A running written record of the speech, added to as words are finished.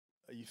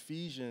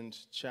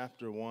Ephesians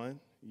chapter 1.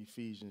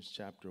 Ephesians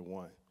chapter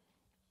 1.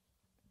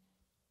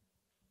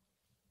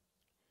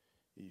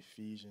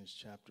 Ephesians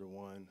chapter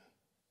 1. I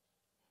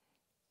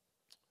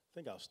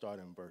think I'll start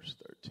in verse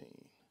 13.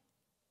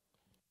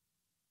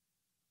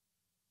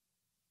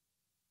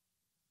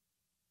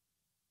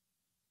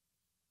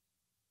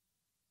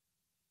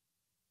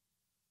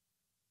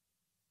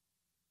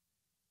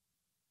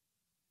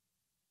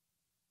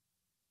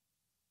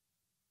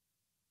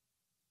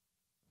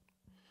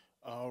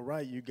 All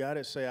right, you got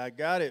it. Say, I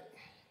got it.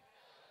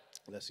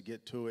 Let's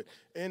get to it.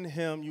 In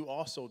him you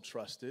also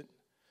trusted,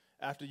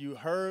 after you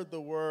heard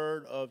the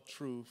word of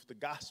truth, the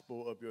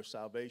gospel of your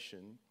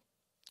salvation,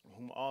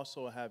 whom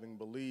also having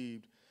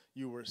believed,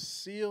 you were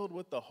sealed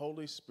with the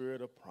Holy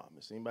Spirit of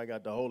promise. Anybody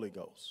got the Holy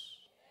Ghost?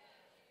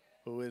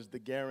 Who is the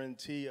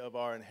guarantee of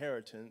our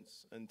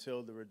inheritance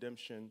until the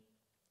redemption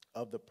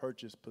of the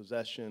purchased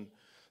possession,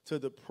 to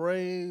the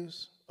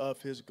praise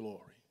of his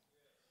glory.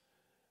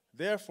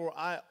 Therefore,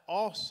 I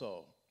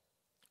also,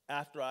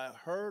 after I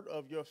heard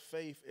of your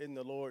faith in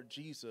the Lord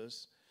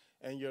Jesus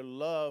and your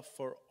love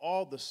for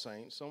all the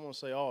saints, someone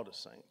say all the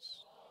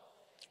saints,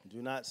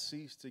 do not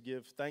cease to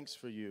give thanks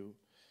for you,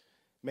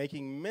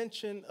 making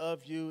mention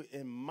of you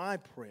in my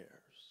prayers,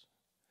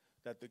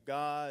 that the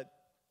God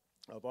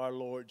of our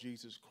Lord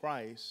Jesus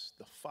Christ,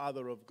 the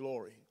Father of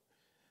glory,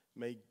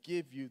 may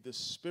give you the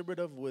spirit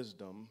of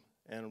wisdom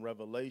and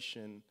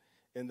revelation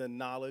in the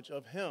knowledge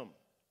of him,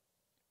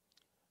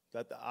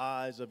 that the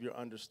eyes of your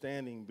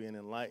understanding being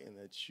enlightened,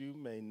 that you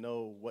may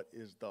know what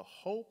is the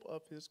hope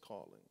of his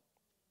calling,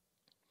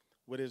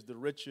 what is the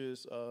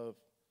riches of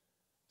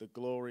the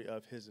glory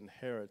of his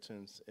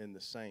inheritance in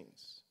the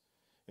saints,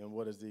 and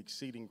what is the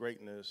exceeding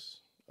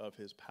greatness of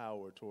his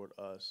power toward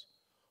us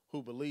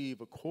who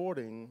believe,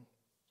 according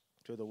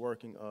to the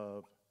working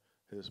of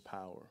his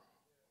power.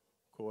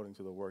 According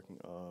to the working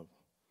of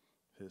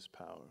his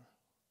power.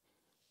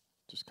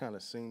 Just kind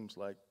of seems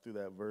like through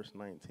that verse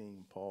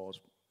 19, Paul's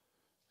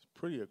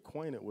pretty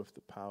acquainted with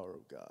the power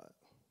of God.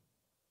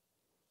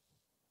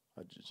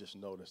 I just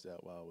noticed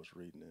that while I was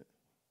reading it.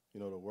 You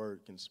know, the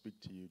word can speak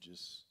to you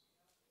just,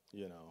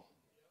 you know.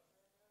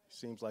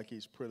 Seems like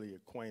he's pretty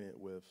acquainted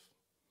with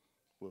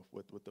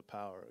the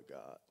power of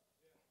God.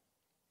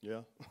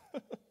 Yeah?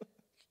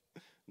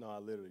 No, I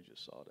literally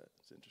just saw that.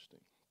 It's interesting.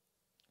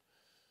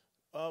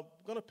 I'm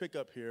going to pick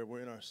up here.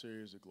 We're in our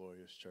series, The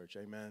Glorious Church.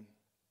 Amen.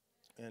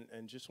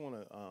 And just want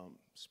to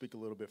speak a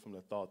little bit from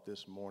the thought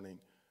this morning,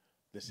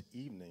 this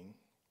evening,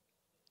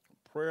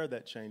 prayer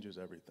that changes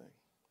everything.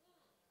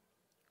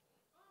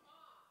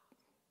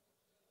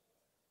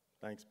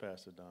 Thanks,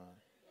 Pastor Don.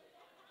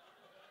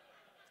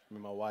 I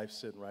mean, my wife's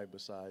sitting right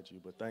beside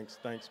you, but thanks,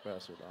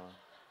 Pastor Don.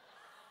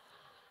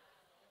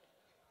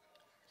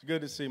 It's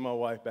good to see my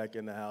wife back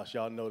in the house.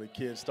 Y'all know the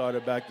kids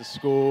started back to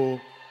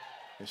school,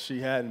 and she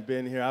hadn't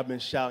been here. I've been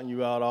shouting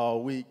you out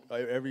all week,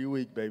 every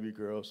week, baby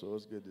girl, so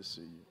it's good to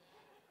see you.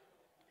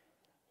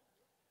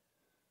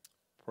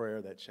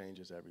 Prayer that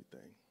changes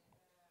everything.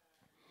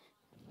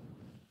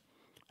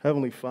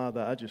 Heavenly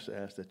Father, I just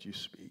ask that you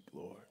speak,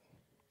 Lord.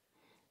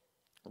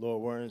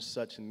 Lord, we're in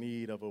such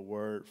need of a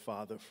word,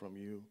 Father, from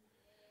you.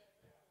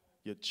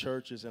 Your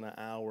church is in an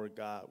hour,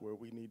 God, where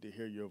we need to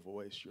hear your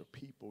voice. Your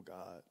people,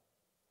 God,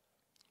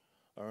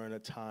 are in a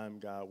time,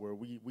 God, where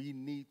we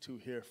need to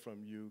hear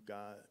from you,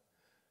 God.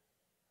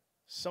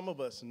 Some of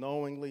us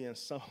knowingly and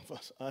some of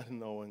us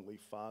unknowingly,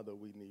 Father,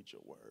 we need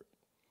your word.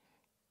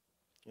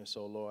 And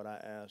so, Lord, I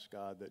ask,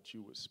 God, that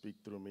you would speak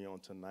through me on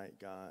tonight,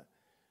 God,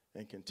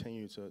 and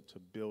continue to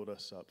build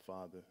us up,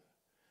 Father,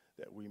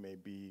 that we may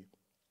be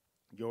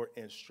your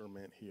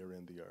instrument here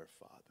in the earth,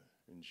 Father.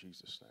 In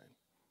Jesus'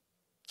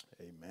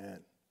 name,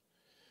 amen.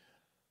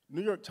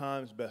 New York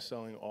Times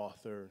bestselling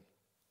author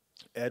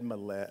Ed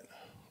Millett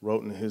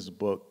wrote in his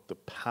book, The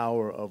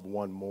Power of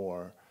One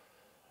More,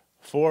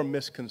 4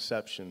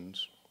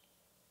 misconceptions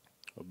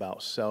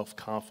about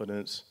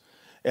self-confidence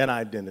and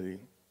identity.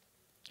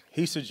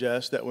 He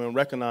suggests that when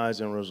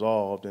recognized and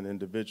resolved, an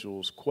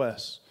individual's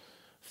quest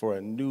for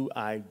a new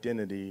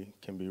identity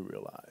can be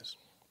realized.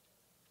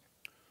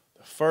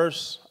 The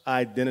first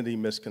identity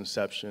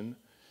misconception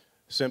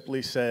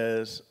simply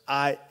says,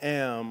 I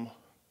am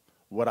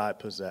what I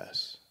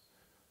possess.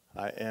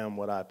 I am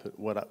what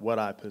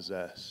I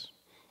possess.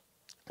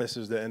 This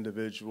is the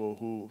individual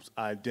whose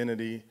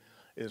identity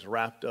is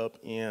wrapped up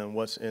in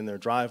what's in their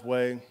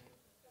driveway,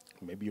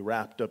 maybe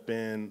wrapped up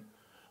in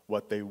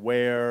what they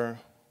wear.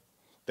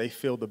 They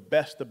feel the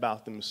best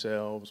about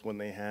themselves when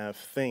they have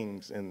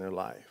things in their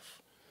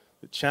life.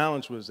 The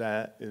challenge is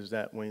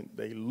that when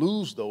they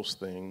lose those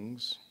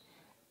things,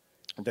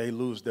 they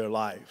lose their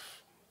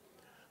life.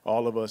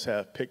 All of us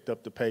have picked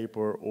up the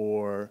paper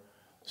or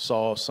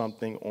saw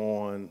something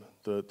on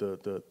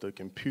the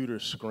computer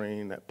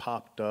screen that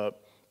popped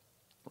up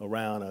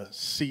around a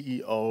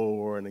CEO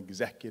or an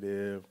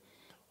executive,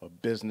 a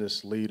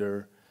business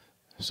leader,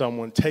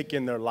 someone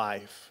taking their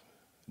life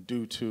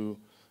due to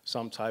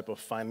some type of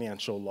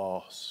financial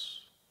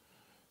loss.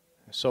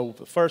 So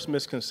the first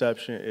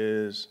misconception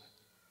is,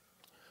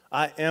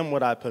 I am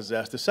what I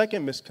possess. The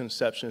second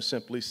misconception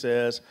simply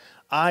says,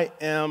 I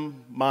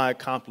am my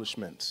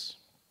accomplishments.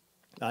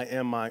 I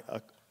am my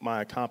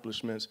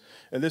accomplishments.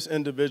 And this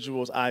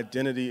individual's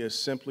identity is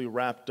simply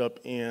wrapped up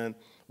in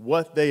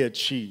what they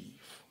achieve.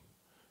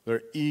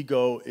 Their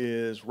ego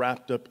is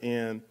wrapped up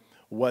in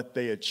what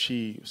they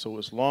achieve. So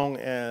as long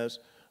as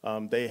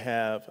they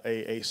have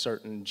a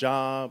certain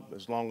job,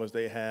 as long as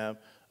they have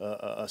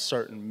a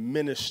certain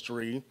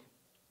ministry,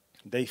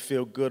 they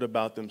feel good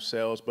about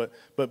themselves.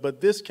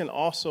 But this can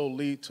also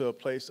lead to a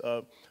place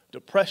of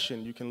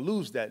depression. You can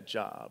lose that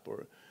job,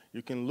 or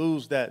you can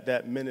lose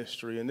that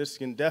ministry. And this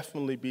can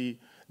definitely be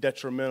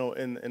detrimental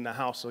in the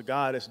house of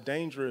God. It's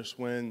dangerous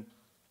when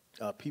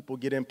people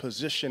get in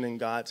position in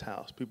God's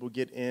house. People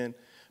get in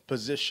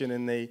position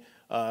and they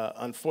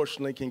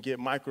unfortunately can get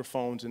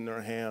microphones in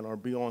their hand or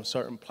be on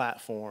certain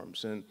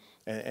platforms,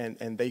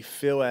 and they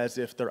feel as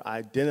if their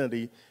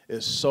identity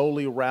is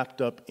solely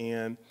wrapped up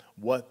in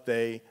what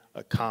they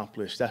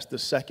accomplish. That's the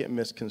second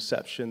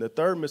misconception. The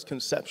third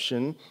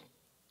misconception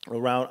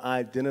around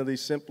identity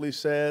simply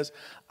says,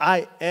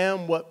 I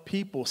am what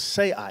people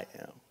say I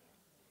am.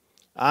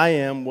 I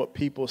am what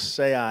people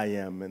say I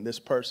am. And this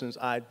person's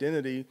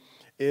identity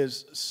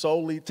is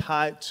solely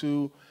tied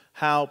to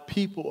how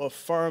people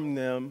affirm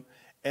them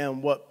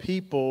and what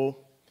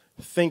people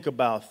think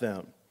about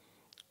them.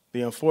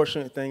 The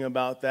unfortunate thing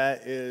about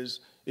that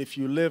is if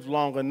you live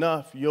long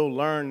enough, you'll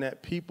learn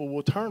that people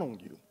will turn on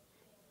you.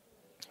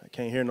 I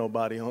can't hear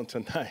nobody on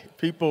tonight.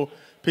 People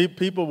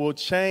will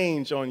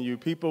change on you.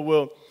 People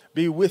will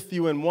be with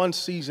you in one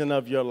season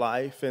of your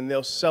life, and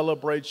they'll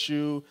celebrate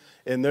you,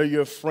 and they're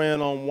your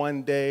friend on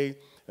one day,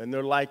 and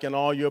they're liking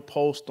all your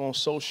posts on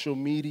social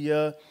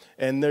media,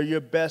 and they're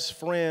your best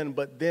friend,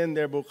 but then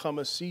there will come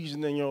a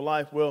season in your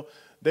life where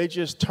they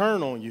just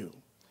turn on you.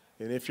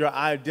 And if your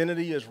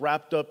identity is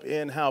wrapped up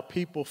in how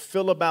people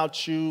feel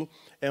about you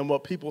and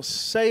what people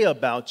say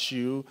about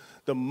you,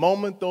 the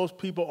moment those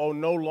people are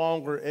no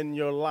longer in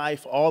your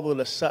life, all of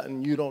a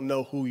sudden you don't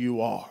know who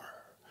you are.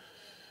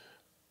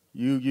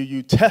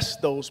 You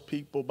test those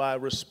people by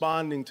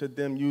responding to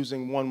them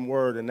using one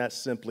word, and that's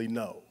simply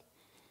no.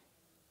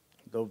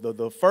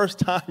 The first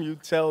time you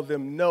tell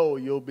them no,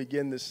 you'll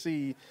begin to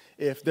see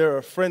if they're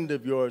a friend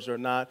of yours or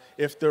not,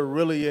 if they're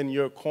really in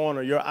your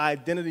corner. Your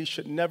identity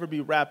should never be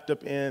wrapped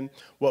up in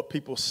what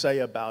people say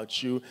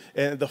about you.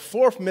 And the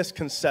fourth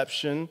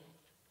misconception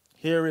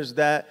here is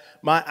that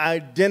my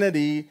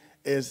identity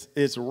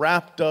is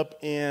wrapped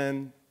up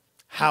in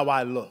how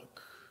I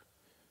look.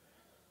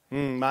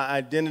 My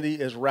identity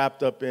is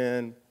wrapped up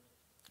in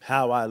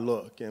how I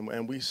look.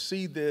 And we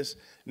see this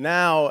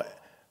now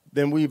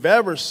than we've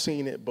ever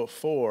seen it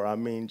before. I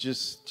mean,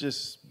 just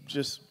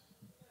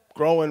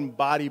growing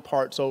body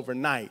parts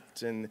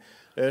overnight. And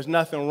there's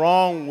nothing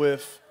wrong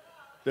with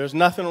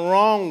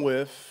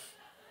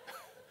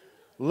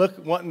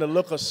wanting to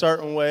look a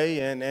certain way,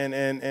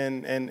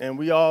 and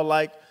we all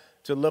like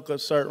to look a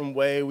certain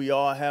way. We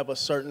all have a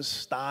certain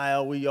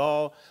style. We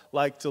all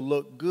like to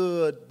look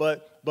good,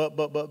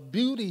 but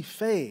beauty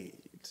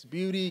fades.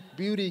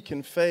 Beauty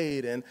can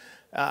fade, and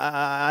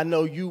I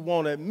know you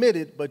won't admit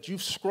it, but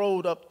you've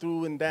scrolled up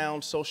through and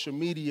down social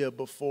media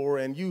before,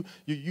 and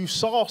you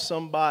saw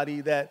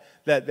somebody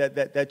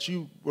that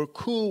you were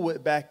cool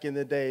with back in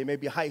the day,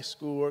 maybe high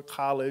school or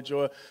college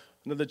or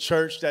the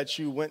church that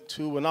you went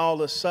to, and all of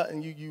a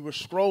sudden you were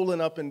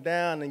scrolling up and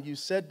down, and you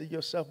said to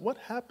yourself, what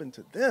happened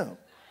to them?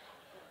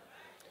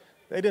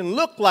 They didn't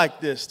look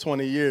like this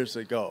 20 years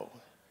ago.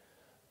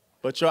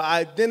 But your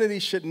identity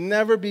should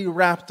never be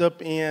wrapped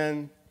up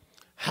in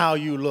how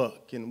you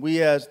look. And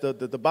we as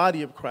the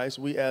body of Christ,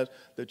 we as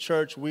the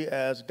church, we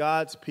as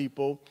God's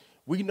people,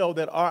 we know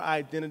that our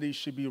identity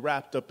should be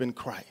wrapped up in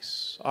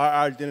Christ. Our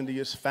identity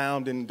is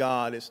found in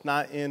God. It's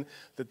not in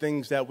the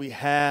things that we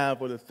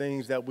have or the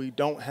things that we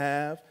don't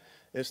have.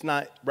 It's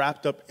not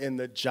wrapped up in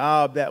the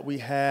job that we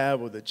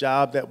have or the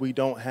job that we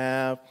don't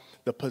have,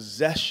 the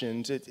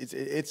possessions.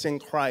 It's in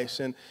Christ.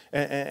 And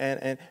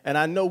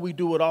I know we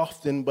do it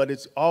often, but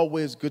it's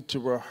always good to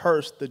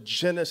rehearse the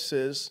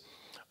genesis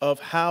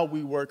of how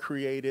we were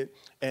created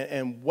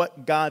and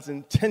what God's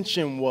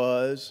intention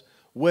was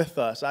with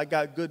us. I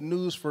got good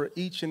news for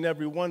each and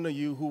every one of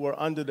you who are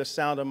under the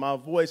sound of my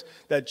voice,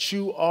 that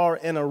you are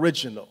an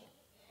original.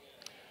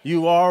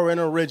 You are an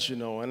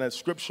original, and that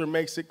scripture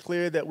makes it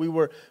clear that we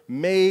were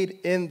made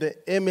in the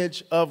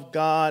image of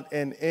God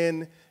and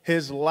in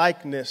his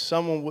likeness.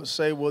 Someone would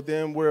say, well,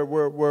 then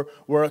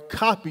we're a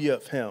copy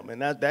of him,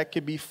 and that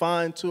could be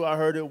fine too. I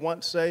heard it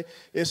once say,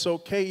 it's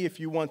okay if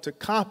you want to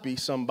copy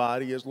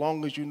somebody as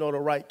long as you know the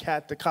right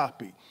cat to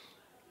copy.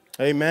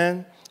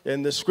 Amen.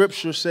 And the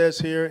scripture says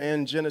here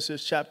in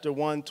Genesis chapter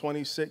 1,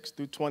 26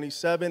 through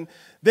 27,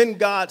 then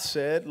God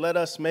said, let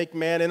us make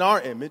man in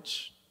our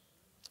image.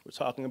 We're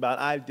talking about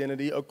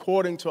identity,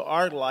 according to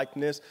our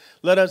likeness.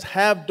 Let them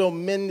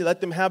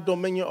have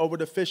dominion over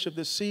the fish of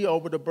the sea,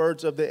 over the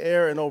birds of the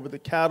air, and over the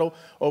cattle,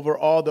 over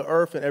all the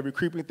earth, and every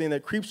creeping thing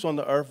that creeps on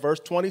the earth. Verse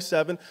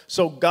 27,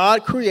 so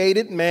God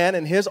created man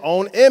in his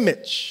own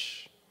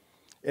image.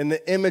 In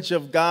the image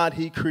of God,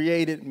 he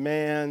created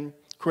man,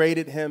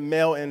 created him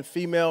male and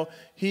female.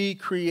 He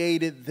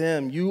created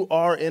them. You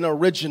are an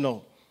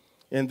original.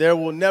 And there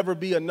will never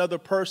be another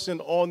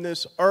person on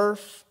this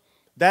earth.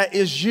 That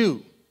is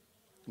you.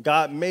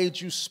 God made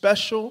you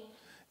special.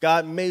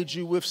 God made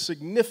you with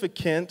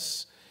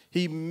significance.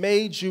 He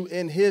made you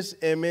in his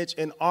image,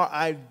 and our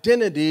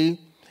identity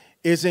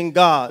is in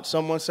God.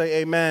 Someone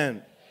say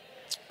amen.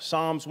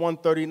 Psalms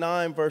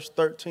 139, verse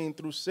 13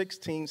 through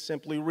 16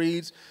 simply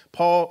reads,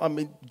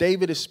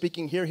 David is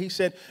speaking here. He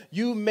said,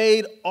 you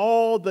made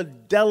all the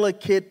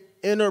delicate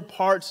inner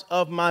parts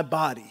of my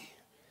body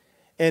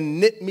and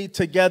knit me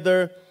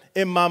together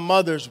in my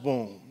mother's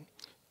womb.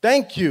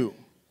 Thank you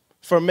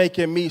for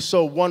making me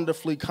so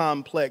wonderfully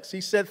complex.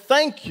 He said,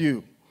 thank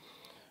you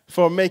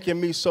for making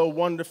me so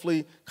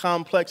wonderfully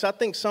complex. I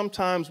think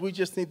sometimes we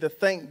just need to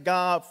thank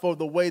God for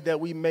the way that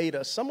we made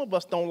us. Some of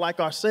us don't like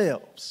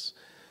ourselves.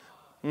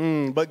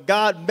 But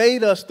God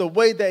made us the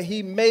way that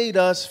he made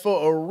us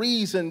for a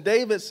reason.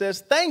 David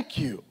says, thank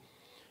you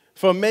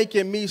for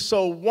making me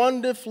so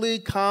wonderfully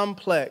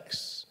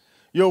complex.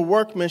 Your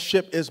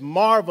workmanship is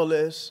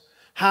marvelous.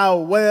 How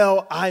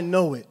well I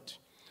know it.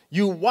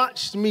 You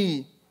watched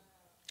me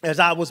as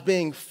I was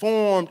being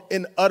formed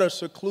in utter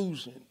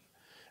seclusion,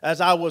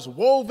 as I was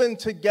woven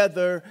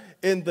together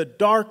in the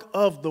dark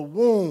of the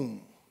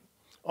womb.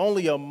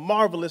 Only a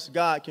marvelous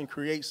God can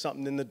create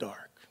something in the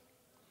dark.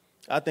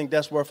 I think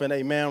that's worth an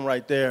amen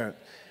right there.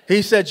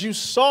 He said, you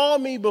saw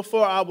me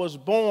before I was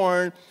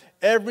born.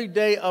 Every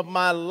day of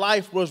my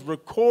life was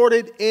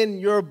recorded in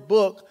your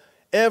book.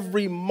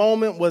 Every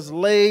moment was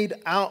laid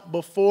out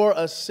before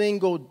a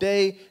single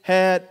day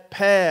had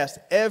passed.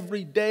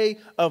 Every day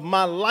of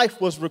my life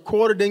was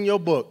recorded in your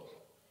book.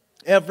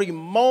 Every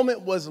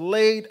moment was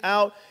laid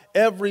out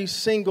every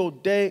single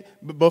day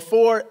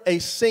before a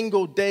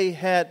single day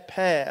had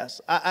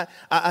passed.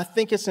 I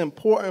think it's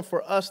important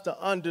for us to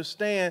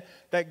understand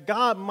that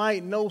God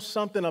might know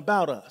something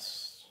about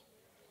us.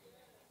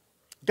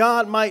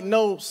 God might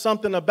know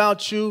something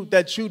about you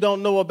that you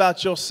don't know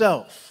about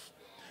yourself.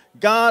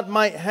 God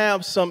might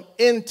have some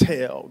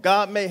intel.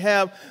 God may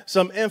have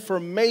some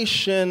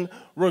information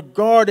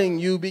regarding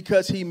you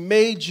because he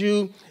made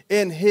you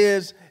in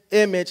his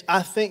image.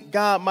 I think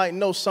God might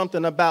know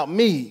something about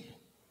me.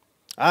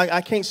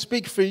 I can't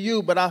speak for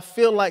you, but I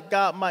feel like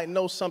God might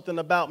know something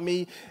about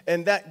me,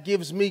 and that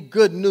gives me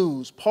good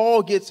news.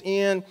 Paul gets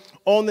in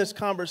on this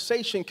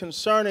conversation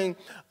concerning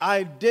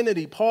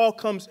identity. Paul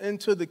comes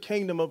into the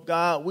kingdom of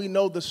God. We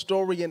know the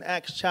story in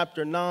Acts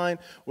chapter 9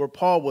 where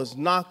Paul was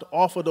knocked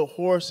off of the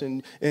horse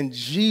and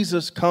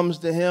Jesus comes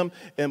to him,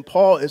 and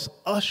Paul is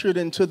ushered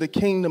into the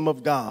kingdom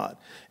of God.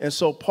 And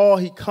so Paul,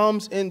 he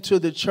comes into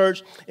the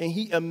church and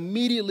he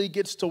immediately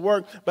gets to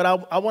work. But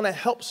I want to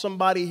help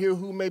somebody here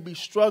who may be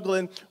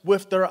struggling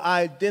with their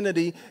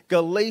identity.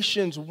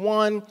 Galatians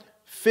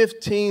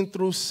 1:15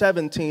 through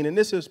 17. And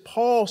this is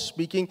Paul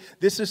speaking.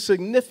 This is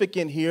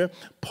significant here.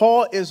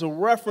 Paul is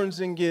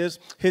referencing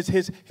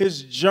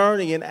his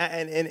journey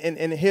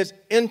and his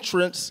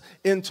entrance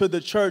into the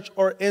church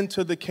or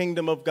into the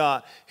kingdom of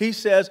God. He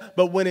says,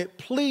 but when it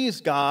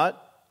pleased God,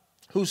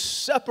 who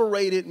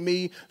separated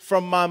me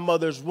from my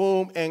mother's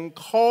womb and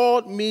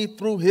called me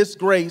through his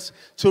grace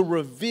to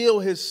reveal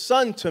his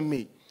son to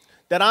me,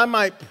 that I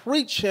might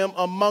preach him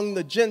among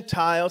the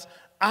Gentiles,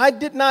 I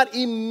did not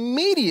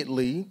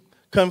immediately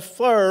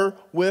confer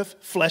with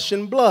flesh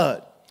and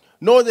blood,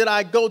 nor did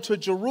I go to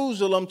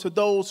Jerusalem to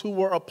those who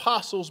were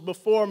apostles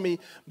before me,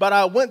 but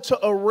I went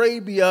to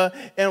Arabia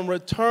and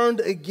returned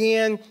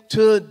again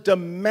to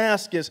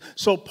Damascus.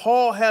 So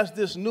Paul has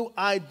this new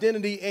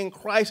identity in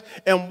Christ,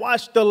 and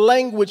watch the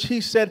language.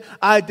 He said,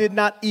 I did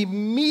not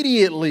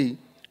immediately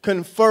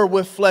confer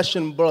with flesh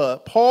and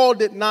blood. Paul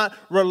did not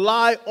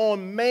rely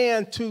on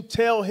man to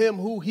tell him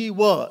who he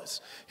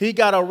was. He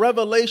got a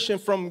revelation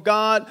from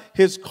God,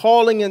 his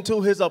calling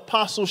into his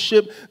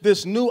apostleship,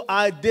 this new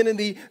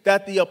identity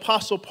that the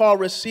apostle Paul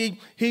received.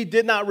 He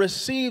did not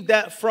receive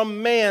that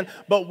from man,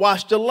 but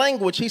watch the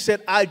language. He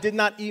said, I did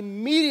not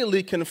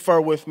immediately confer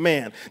with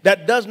man.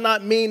 That does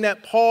not mean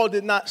that Paul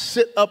did not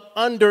sit up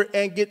under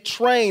and get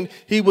trained.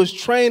 He was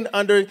trained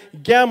under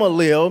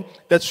Gamaliel.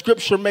 That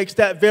scripture makes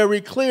that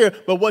very clear.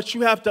 But what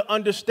you have to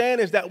understand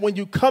is that when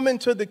you come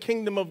into the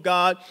kingdom of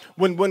God,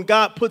 when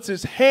God puts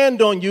his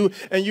hand on you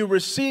and you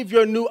receive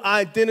your new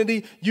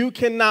identity, you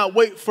cannot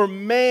wait for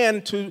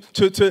man to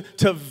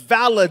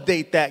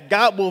validate that.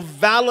 God will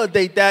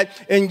validate that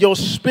in your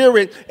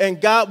spirit, and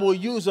God will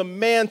use a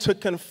man to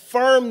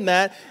confirm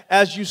that.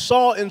 As you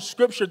saw in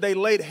scripture, they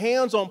laid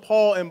hands on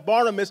Paul and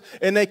Barnabas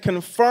and they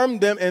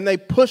confirmed them and they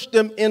pushed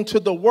them into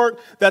the work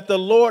that the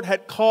Lord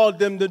had called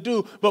them to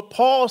do. But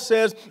Paul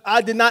says,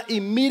 I did not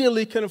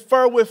immediately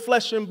confer with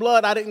flesh and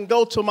blood. I didn't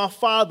go to my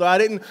father. I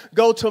didn't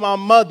go to my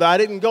mother. I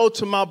didn't go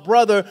to my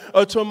brother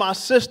or to my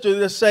sister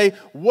to say,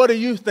 what do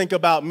you think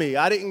about me?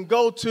 I didn't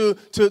go to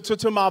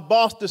my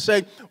boss to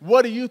say,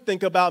 what do you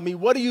think about me?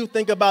 What do you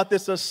think about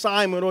this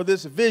assignment or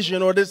this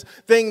vision or this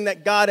thing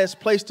that God has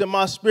placed in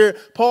my spirit?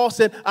 Paul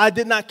said, I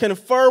did not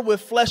confer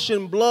with flesh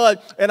and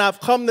blood. And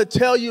I've come to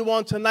tell you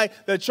on tonight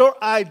that your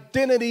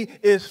identity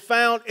is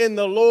found in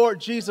the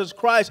Lord Jesus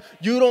Christ.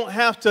 You don't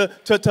have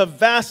to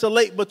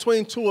vacillate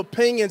between two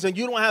opinions, and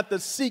you don't have to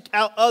seek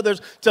out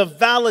others to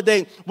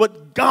validate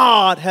what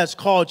God has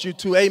called you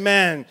to.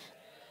 Amen.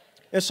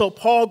 And so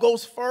Paul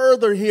goes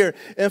further here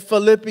in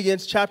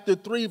Philippians chapter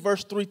 3,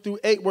 verse 3 through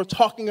 8. We're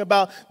talking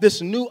about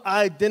this new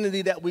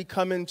identity that we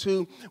come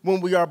into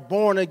when we are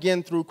born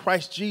again through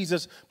Christ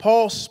Jesus.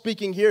 Paul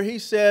speaking here, he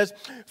says,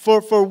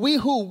 For we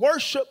who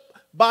worship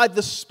by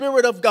the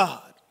Spirit of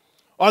God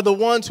are the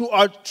ones who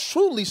are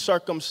truly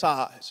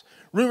circumcised.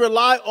 We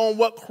rely on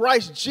what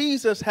Christ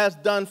Jesus has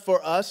done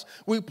for us.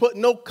 We put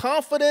no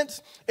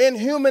confidence in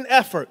human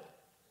effort.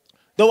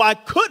 Though I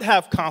could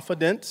have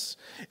confidence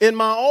in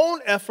my own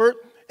effort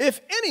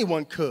if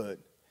anyone could.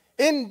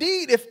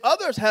 Indeed, if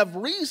others have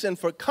reason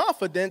for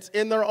confidence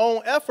in their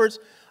own efforts,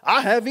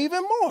 I have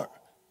even more.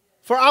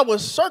 For I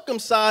was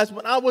circumcised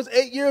when I was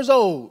 8 years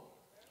old.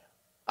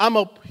 I'm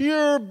a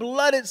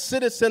pure-blooded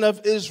citizen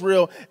of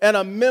Israel and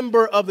a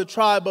member of the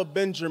tribe of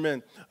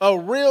Benjamin, a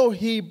real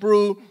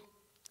Hebrew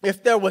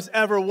if there was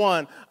ever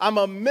one. I'm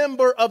a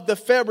member of the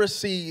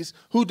Pharisees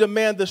who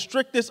demand the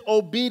strictest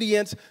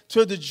obedience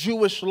to the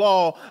Jewish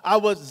law. I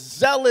was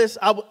zealous.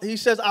 He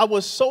says, I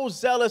was so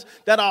zealous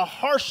that I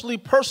harshly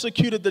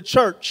persecuted the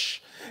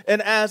church.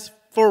 And as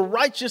for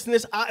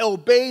righteousness, I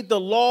obeyed the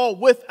law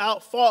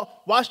without fault.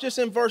 Watch this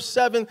in verse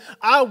 7.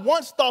 I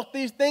once thought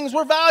these things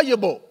were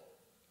valuable,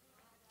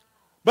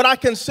 but I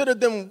considered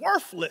them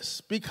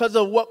worthless because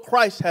of what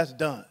Christ has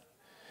done.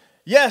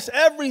 Yes,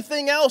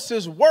 everything else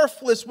is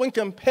worthless when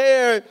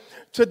compared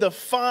to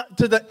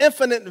the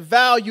infinite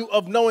value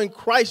of knowing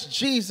Christ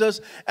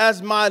Jesus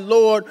as my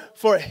Lord.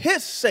 For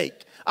his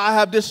sake, I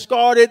have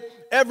discarded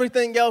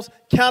everything else,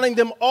 counting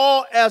them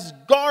all as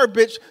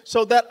garbage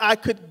so that I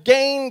could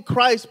gain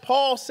Christ.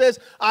 Paul says,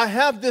 I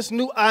have this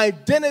new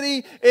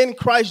identity in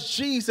Christ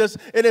Jesus.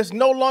 It is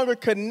no longer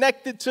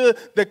connected to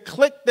the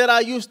clique that I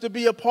used to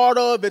be a part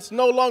of. It's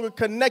no longer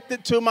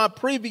connected to my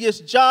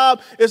previous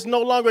job. It's no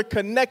longer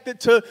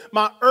connected to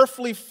my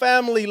earthly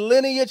family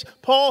lineage.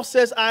 Paul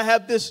says, I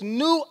have this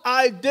new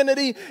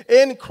identity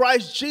in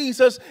Christ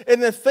Jesus,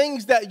 and the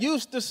things that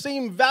used to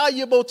seem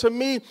valuable to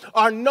me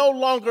are no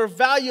longer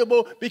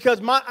valuable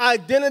because my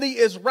identity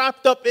is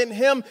wrapped up in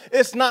him.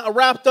 It's not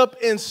wrapped up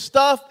in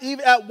stuff.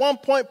 Even at one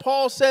point,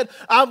 Paul said,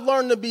 I've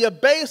learned to be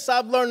abased.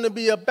 I've learned to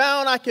be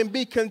abound. I can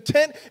be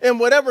content in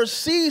whatever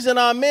season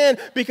I'm in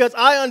because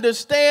I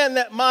understand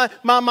that my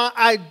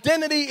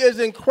identity is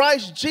in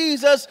Christ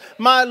Jesus,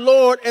 my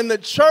Lord. And the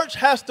church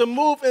has to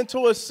move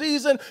into a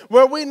season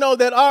where we know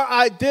that our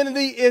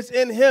identity is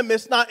in him.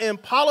 It's not in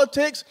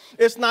politics.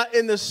 It's not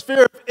in the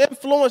sphere of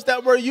influence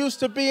that we're used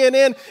to being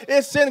in.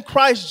 It's in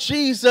Christ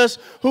Jesus,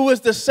 who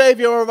is the Savior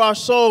of our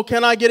soul.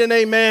 Can I get an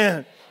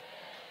amen?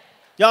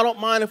 Y'all don't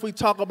mind if we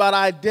talk about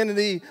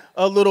identity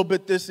a little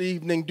bit this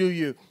evening, do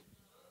you?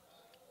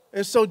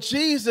 And so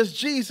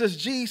Jesus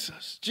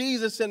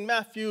in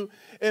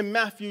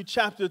Matthew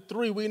chapter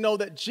 3, we know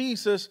that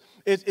Jesus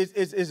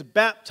is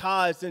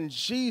baptized, and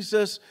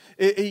Jesus,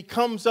 he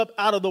comes up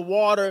out of the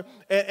water,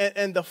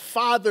 and the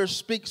Father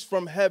speaks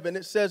from heaven.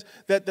 It says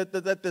that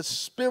the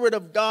Spirit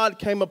of God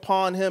came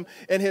upon him,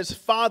 and his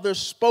Father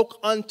spoke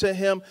unto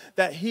him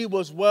that he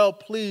was well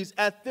pleased.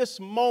 At this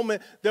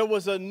moment, there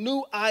was a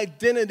new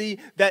identity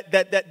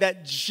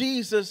that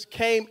Jesus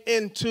came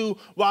into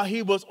while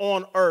he was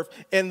on earth.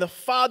 And the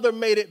Father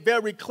made it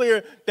very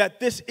clear that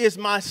this is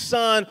my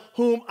Son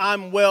whom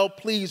I'm well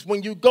pleased.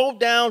 When you go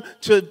down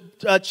to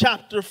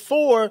chapter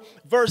 4,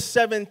 verse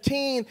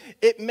 17,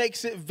 it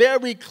makes it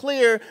very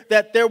clear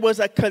that there was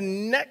a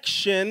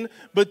connection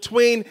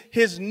between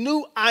his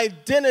new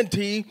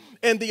identity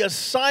and the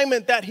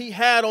assignment that he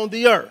had on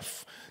the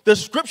earth. The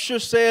scripture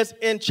says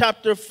in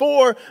chapter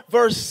 4,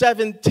 verse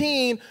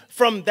 17,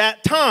 from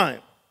that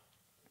time,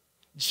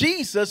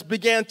 Jesus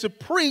began to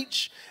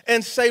preach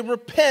and say,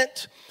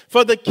 repent,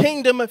 for the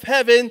kingdom of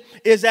heaven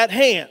is at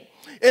hand.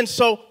 And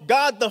so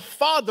God the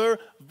Father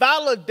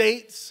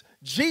validates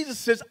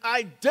Jesus'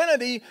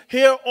 identity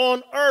here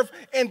on earth,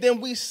 and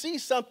then we see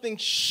something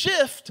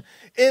shift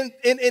in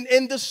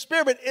the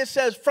spirit. It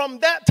says, from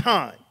that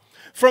time,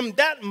 from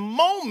that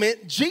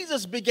moment,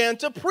 Jesus began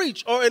to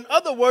preach. Or in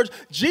other words,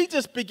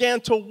 Jesus began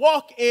to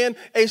walk in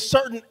a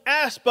certain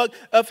aspect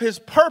of his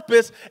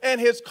purpose and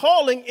his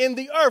calling in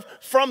the earth.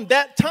 From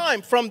that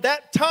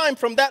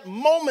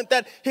moment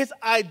that his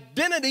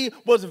identity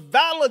was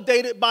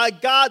validated by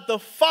God the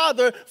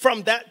Father,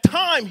 from that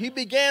time he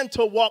began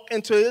to walk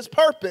into his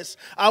purpose.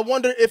 I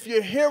wonder if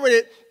you're hearing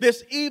it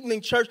this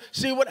evening, church.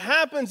 See, what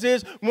happens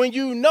is when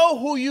you know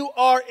who you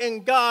are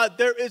in God,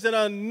 there is an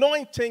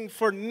anointing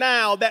for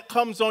now that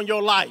comes on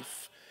your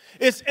life.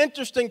 It's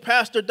interesting,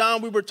 Pastor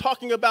Don, we were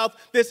talking about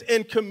this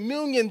in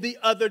communion the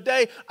other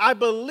day. I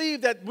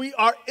believe that we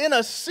are in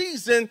a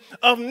season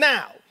of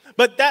now.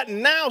 But that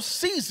now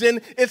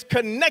season is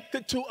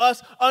connected to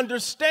us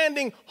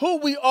understanding who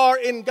we are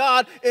in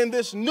God in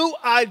this new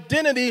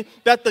identity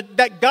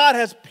that God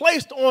has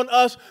placed on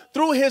us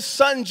through his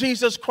son,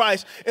 Jesus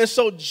Christ. And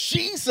so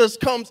Jesus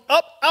comes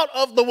up out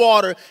of the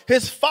water.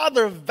 His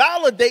father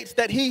validates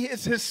that he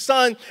is his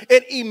son.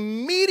 And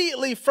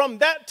immediately from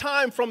that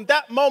time, from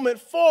that moment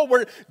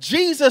forward,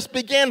 Jesus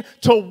began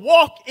to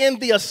walk in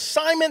the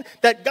assignment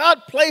that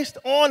God placed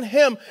on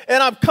him.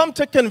 And I've come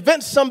to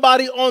convince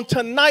somebody on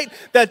tonight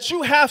that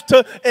you have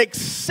to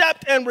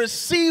accept and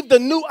receive the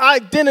new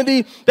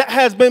identity that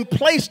has been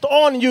placed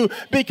on you,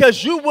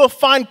 because you will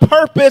find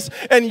purpose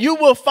and you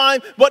will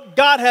find what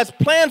God has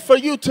planned for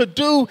you to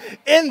do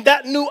in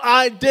that new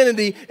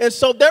identity. And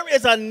so there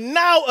is a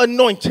now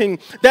anointing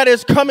that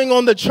is coming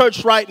on the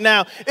church right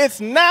now.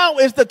 Now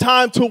is the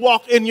time to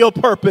walk in your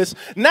purpose.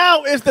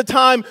 Now is the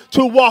time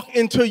to walk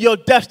into your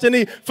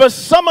destiny. For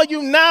some of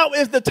you, now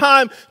is the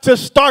time to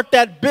start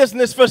that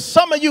business. For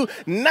some of you,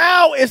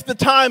 now is the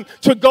time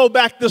to go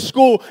back to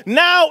school.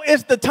 Now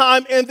is the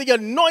time, and the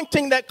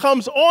anointing that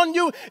comes on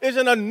you is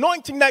an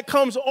anointing that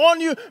comes on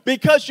you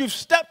because you've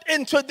stepped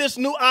into this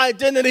new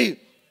identity.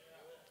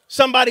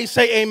 Somebody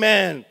say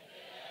amen.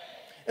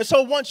 And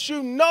so once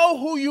you know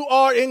who you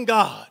are in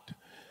God,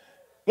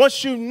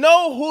 once you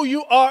know who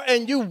you are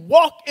and you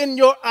walk in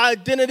your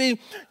identity,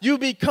 you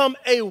become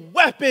a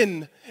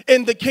weapon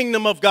in the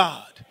kingdom of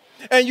God.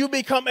 And you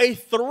become a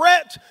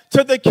threat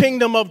to the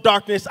kingdom of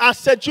darkness. I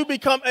said you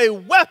become a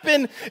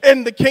weapon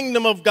in the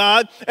kingdom of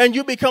God, and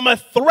you become a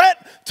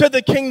threat to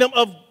the kingdom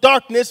of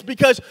darkness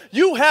because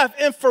you have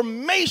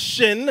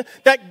information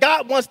that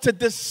God wants to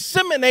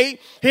disseminate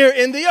here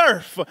in the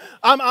earth.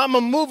 I'm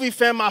a movie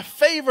fan. My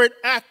favorite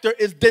actor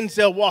is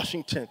Denzel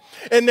Washington.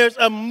 And there's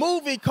a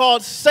movie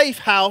called Safe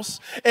House,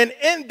 and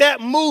in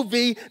that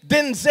movie,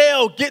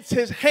 Denzel gets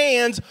his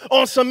hands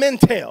on some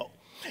intel.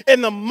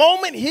 And the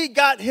moment he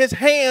got his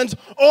hands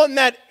on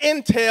that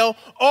intel,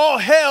 all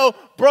hell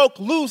broke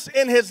loose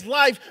in his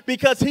life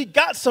because he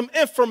got some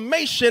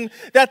information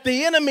that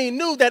the enemy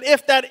knew that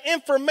if that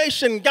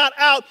information got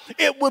out,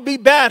 it would be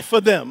bad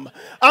for them.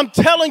 I'm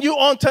telling you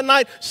on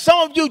tonight,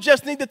 some of you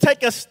just need to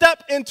take a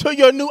step into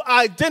your new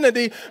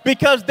identity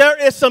because there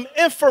is some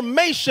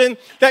information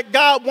that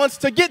God wants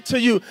to get to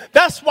you.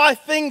 That's why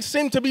things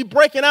seem to be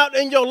breaking out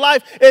in your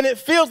life and it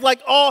feels like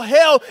all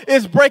hell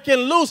is breaking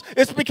loose.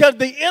 It's because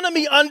the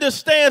enemy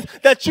understands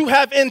that you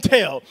have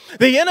intel.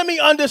 The enemy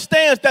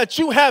understands that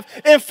you have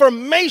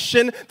information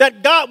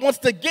that God wants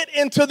to get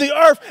into the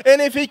earth.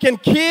 And if he can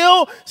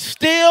kill,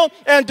 steal,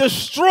 and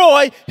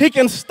destroy, he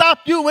can stop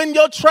you in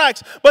your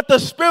tracks. But the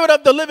Spirit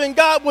of the living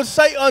God would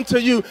say unto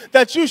you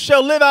that you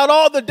shall live out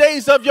all the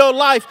days of your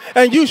life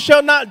and you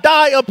shall not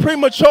die a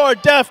premature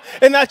death,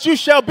 and that you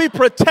shall be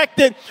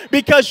protected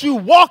because you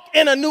walk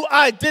in a new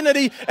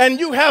identity and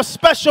you have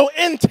special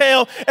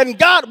intel, and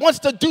God wants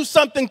to do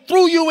something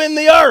through you in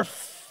the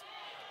earth.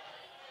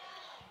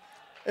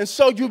 And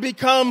so you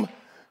become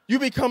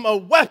a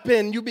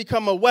weapon, you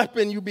become a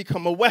weapon, you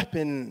become a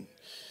weapon.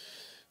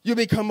 You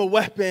become a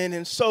weapon.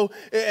 And so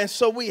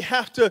we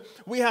have to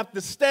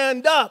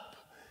stand up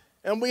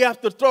and we have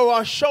to throw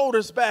our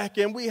shoulders back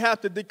and we have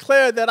to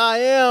declare that I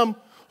am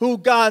who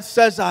God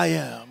says I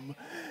am.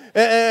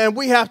 And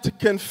we have to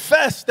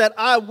confess that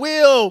I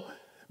will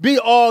be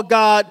all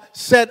God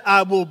said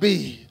I will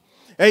be.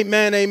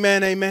 Amen,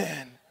 amen,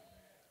 amen.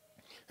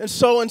 And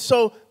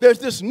so there's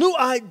this new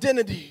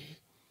identity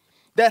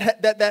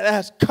that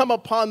has come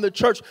upon the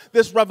church,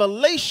 this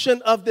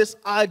revelation of this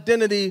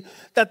identity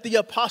that the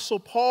Apostle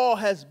Paul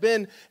has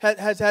been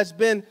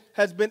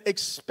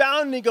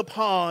expounding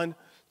upon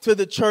to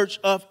the church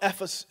of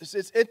Ephesus.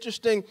 It's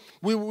interesting.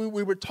 We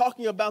were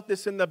talking about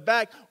this in the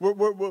back.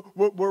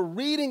 We're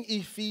reading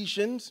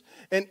Ephesians,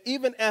 and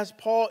even as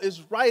Paul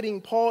is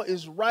writing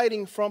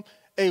from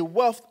a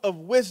wealth of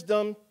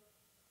wisdom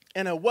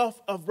and a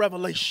wealth of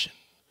revelation.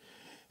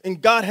 And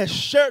God has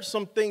shared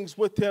some things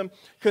with him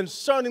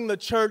concerning the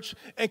church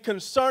and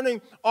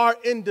concerning our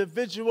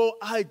individual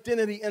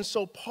identity. And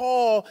so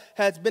Paul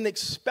has been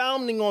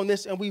expounding on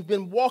this, and we've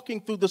been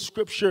walking through the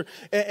scripture.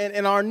 And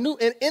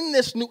in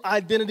this new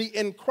identity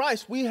in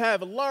Christ, we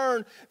have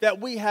learned that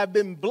we have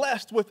been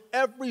blessed with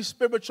every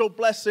spiritual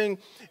blessing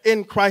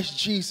in Christ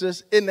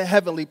Jesus in the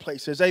heavenly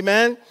places.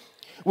 Amen?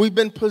 We've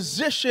been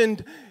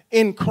positioned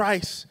in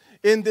Christ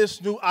in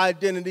this new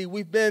identity.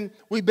 We've been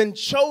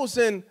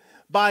chosen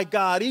by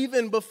God.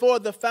 Even before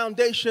the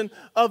foundation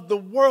of the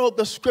world,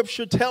 the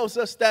scripture tells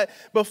us that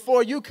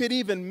before you could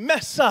even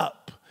mess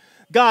up,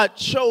 God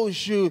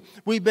chose you.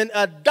 We've been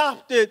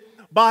adopted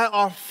by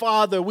our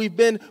Father. We've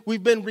been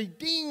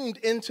redeemed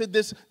into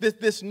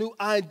this new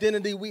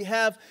identity. We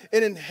have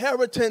an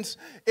inheritance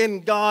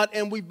in God,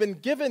 and we've been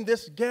given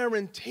this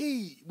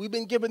guarantee. We've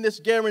been given this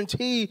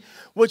guarantee,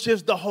 which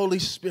is the Holy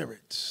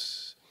Spirit.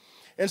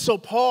 And so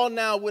Paul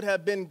now would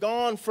have been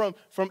gone from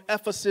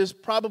Ephesus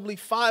probably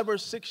 5 or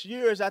 6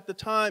 years at the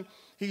time.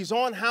 He's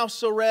on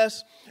house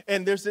arrest,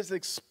 and there's this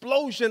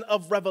explosion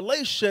of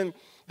revelation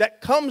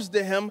that comes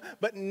to him.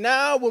 But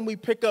now when we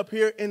pick up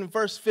here in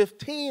verse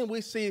 15,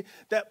 we see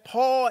that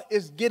Paul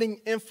is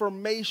getting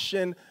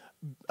information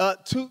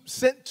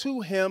sent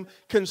to him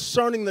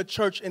concerning the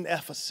church in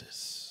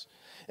Ephesus.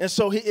 And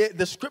so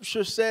the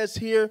scripture says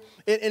here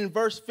in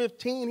verse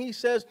 15, he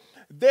says,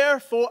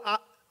 therefore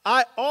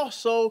I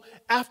also,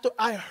 after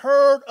I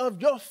heard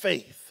of your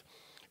faith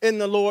in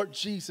the Lord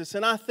Jesus.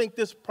 And I think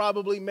this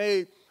probably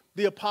made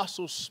the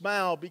apostle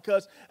smile,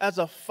 because as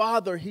a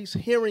father, he's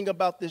hearing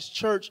about this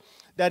church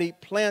that he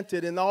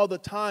planted and all the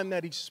time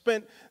that he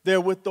spent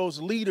there with those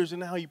leaders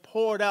and how he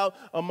poured out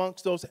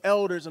amongst those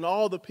elders and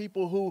all the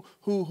people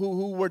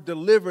who were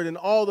delivered and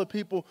all the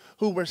people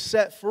who were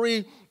set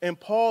free. And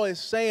Paul is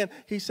saying,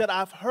 he said,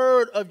 I've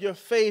heard of your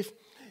faith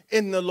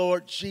in the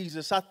Lord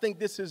Jesus. I think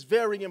this is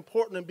very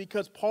important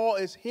because Paul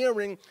is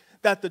hearing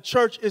that the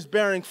church is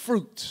bearing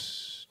fruit.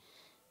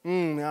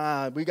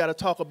 We got to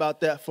talk about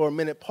that for a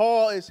minute.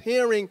 Paul is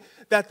hearing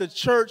that the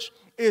church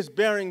is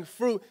bearing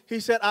fruit. He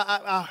said,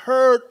 I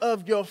heard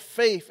of your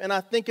faith. And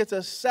I think it's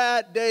a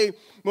sad day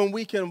when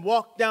we can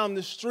walk down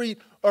the street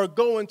or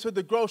go into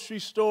the grocery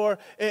store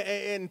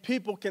and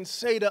people can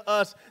say to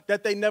us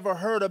that they never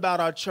heard about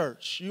our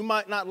church. You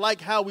might not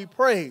like how we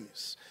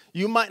praise.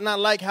 You might not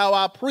like how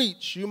I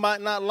preach. You might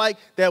not like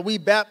that we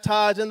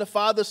baptize in the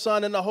Father,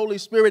 Son, and the Holy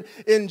Spirit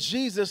in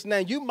Jesus'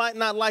 name. You might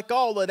not like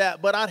all of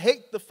that, but I'd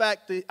hate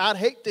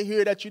to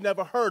hear that you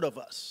never heard of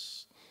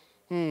us.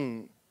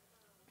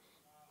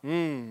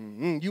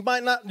 You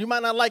might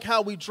not like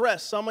how we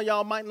dress. Some of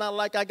y'all might not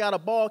like I got a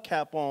ball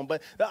cap on,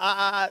 but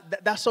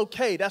that's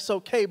okay. That's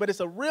okay. But it's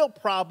a real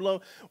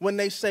problem when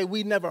they say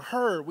we never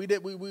heard. We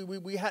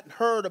hadn't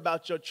heard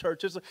about your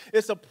church.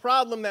 It's a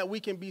problem that we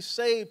can be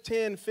saved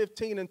 10,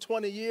 15, and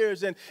 20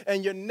 years,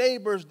 and your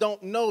neighbors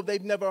don't know.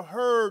 They've never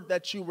heard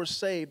that you were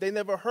saved. They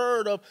never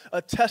heard of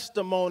a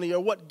testimony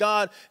or what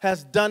God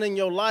has done in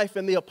your life.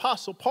 And the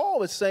Apostle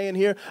Paul is saying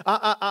here,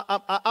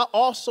 I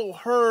also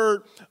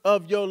heard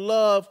of your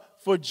love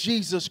for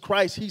Jesus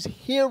Christ. He's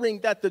hearing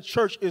that the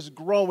church is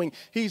growing.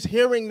 He's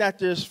hearing that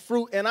there's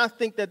fruit, and I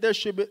think that there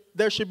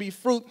should be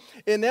fruit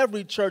in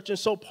every church. And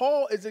so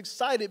Paul is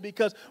excited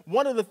because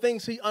one of the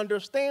things he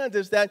understands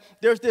is that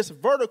there's this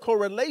vertical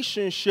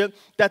relationship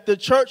that the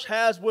church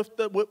has with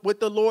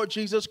the Lord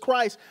Jesus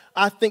Christ.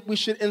 I think we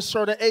should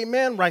insert an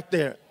amen right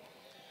there.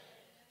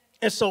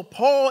 And so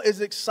Paul is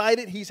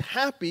excited. He's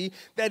happy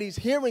that he's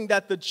hearing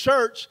that the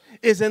church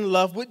is in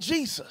love with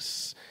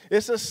Jesus.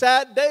 It's a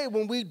sad day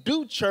when we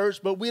do church,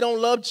 but we don't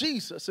love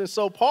Jesus. And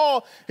so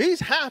Paul, he's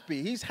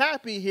happy. He's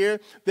happy here.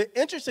 The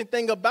interesting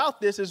thing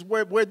about this is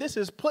where this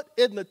is put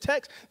in the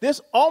text, this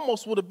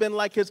almost would have been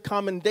like his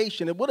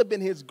commendation. It would have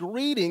been his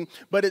greeting,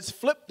 but it's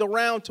flipped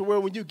around to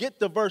where when you get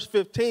to verse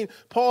 15,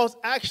 Paul's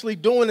actually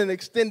doing an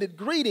extended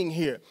greeting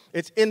here.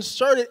 It's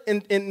inserted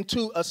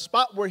into a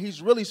spot where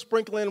he's really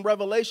sprinkling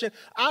revelation.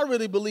 I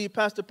really believe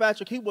Pastor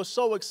Patrick, he was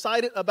so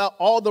excited about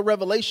all the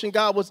revelation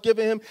God was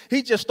giving him,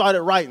 he just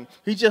started writing.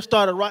 He just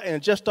started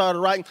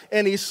writing,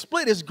 and he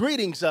split his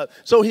greetings up.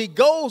 So he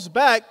goes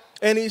back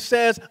and he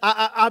says,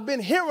 I've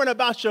been hearing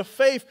about your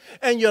faith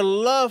and your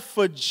love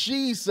for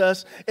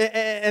Jesus,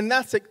 and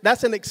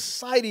that's an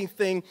exciting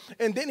thing.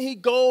 And then he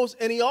goes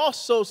and he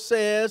also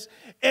says,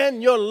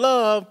 and your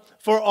love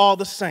for all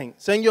the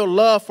saints, and your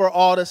love for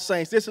all the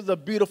saints. This is a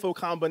beautiful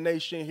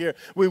combination here.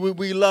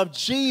 We love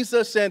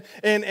Jesus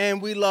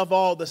and we love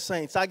all the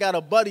saints. I got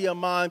a buddy of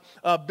mine,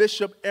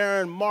 Bishop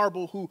Aaron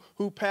Marble,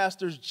 who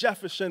pastors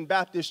Jefferson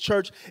Baptist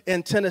Church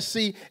in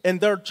Tennessee, and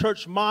their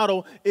church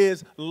motto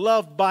is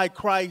loved by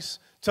Christ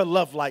to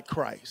love like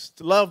Christ.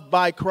 Loved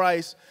by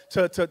Christ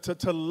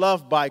to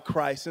love by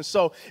Christ. And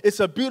so it's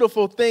a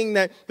beautiful thing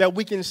that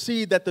we can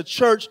see that the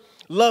church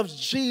loves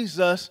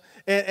Jesus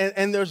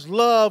and there's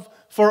love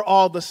for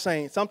all the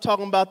saints. I'm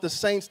talking about the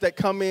saints that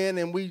come in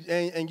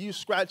and you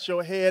scratch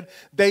your head.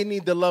 They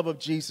need the love of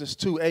Jesus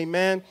too.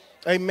 Amen.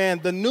 Amen.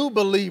 The new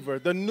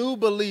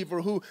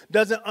believer who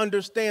doesn't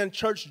understand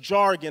church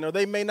jargon, or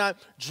they may not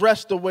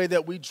dress the way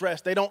that we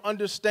dress. They don't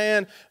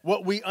understand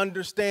what we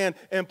understand.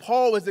 And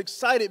Paul is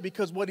excited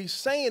because what he's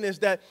saying is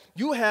that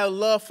you have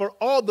love for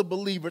all the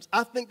believers.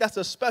 I think that's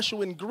a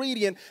special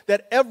ingredient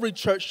that every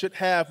church should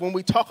have. When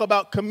we talk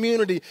about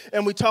community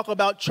and we talk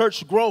about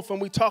church growth and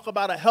we talk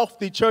about a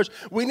healthy church,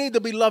 we need to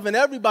be loving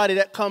everybody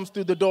that comes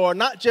through the door,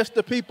 not just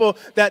the people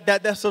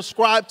that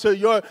subscribe to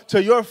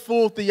your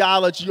full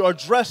theology or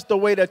dress the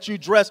way that you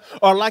dress,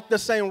 or like the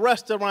same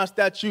restaurants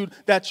that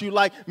you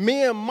like.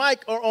 Me and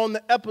Mike are on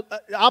the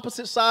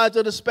opposite sides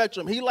of the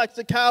spectrum. He likes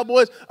the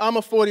Cowboys. I'm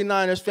a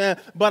 49ers fan,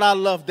 but I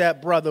love that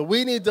brother.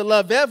 We need to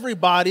love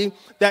everybody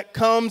that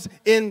comes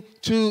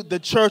into the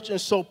church.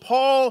 And so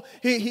Paul,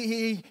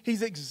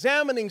 he's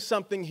examining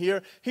something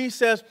here. He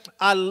says,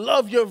 I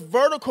love your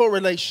vertical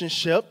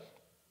relationship,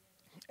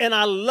 and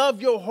I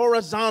love your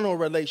horizontal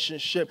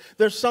relationship.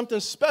 There's something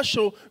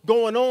special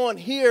going on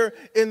here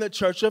in the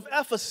church of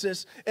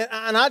Ephesus.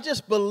 And I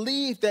just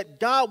believe that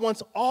God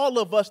wants all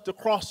of us to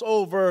cross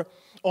over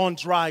on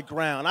dry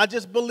ground. I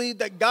just believe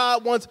that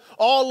God wants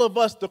all of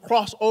us to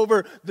cross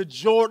over the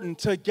Jordan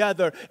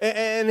together.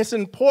 And it's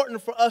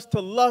important for us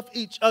to love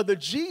each other.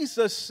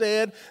 Jesus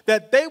said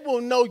that they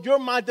will know you're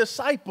my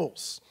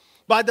disciples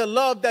by the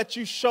love that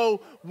you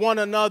show one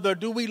another.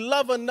 Do we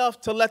love enough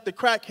to let the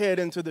crackhead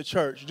into the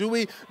church? Do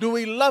we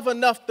love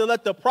enough to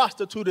let the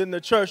prostitute in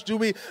the church? Do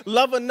we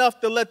love enough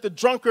to let the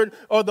drunkard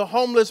or the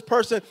homeless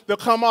person to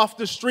come off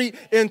the street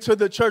into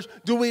the church?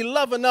 Do we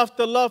love enough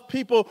to love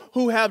people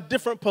who have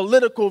different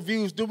political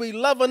views? Do we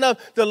love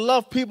enough to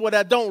love people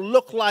that don't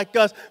look like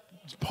us?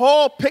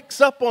 Paul picks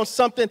up on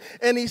something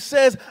and he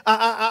says,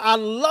 I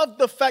love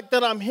the fact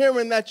that I'm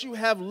hearing that you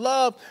have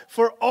love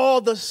for all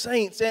the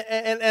saints.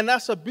 And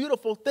that's a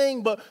beautiful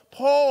thing. But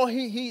Paul,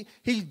 he's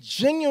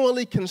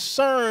genuinely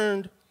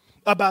concerned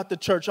about the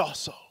church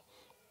also.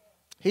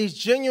 He's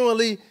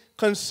genuinely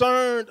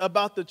concerned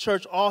about the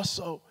church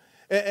also.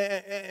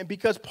 And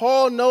because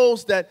Paul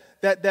knows that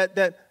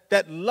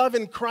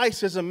loving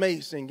Christ is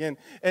amazing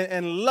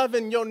and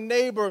loving your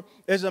neighbor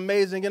is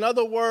amazing. In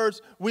other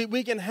words,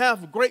 we can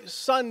have great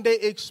Sunday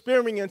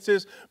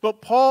experiences,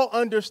 but Paul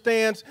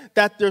understands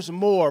that there's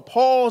more.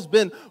 Paul's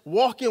been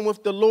walking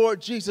with the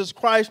Lord Jesus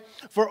Christ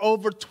for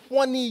over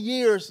 20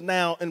 years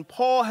now, and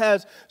Paul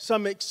has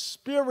some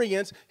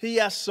experience. He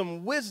has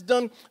some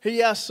wisdom. He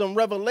has some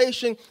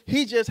revelation.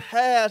 He just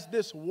has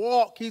this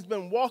walk. He's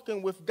been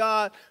walking with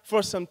God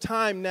for some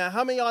time now.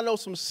 How many of y'all know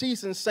some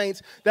seasoned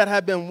saints that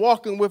have been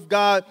walking with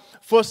God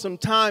for some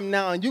time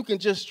now, and you can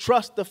just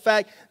trust the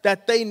fact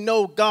that they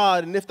know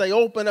God, and if they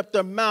open up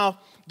their mouth,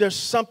 there's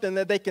something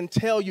that they can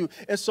tell you.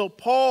 And so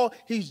Paul,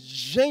 he's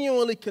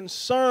genuinely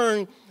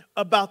concerned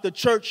about the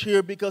church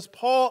here because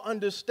Paul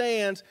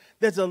understands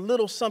there's a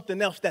little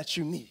something else that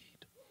you need.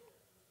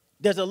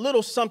 There's a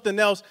little something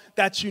else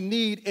that you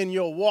need in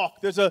your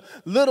walk. There's a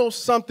little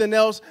something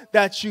else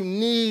that you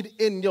need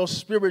in your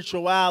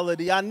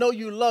spirituality. I know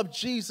you love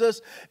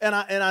Jesus, and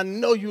I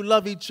know you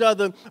love each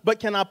other,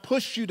 but can I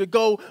push you to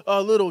go a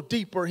little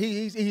deeper?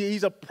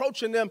 He's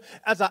approaching them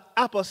as an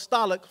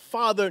apostolic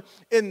father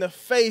in the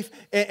faith,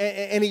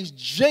 and he's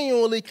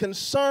genuinely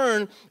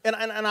concerned, and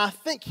I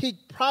think he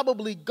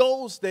probably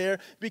goes there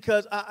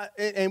because,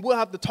 and we'll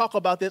have to talk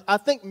about this, I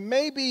think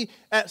maybe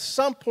at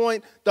some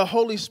point the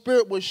Holy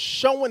Spirit was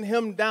showing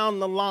him down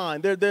the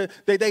line.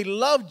 They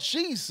love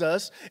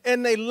Jesus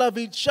and they love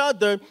each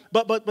other,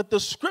 but the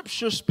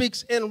scripture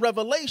speaks in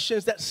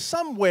Revelations that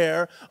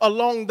somewhere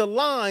along the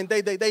line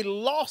they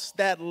lost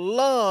that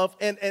love,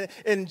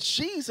 and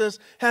Jesus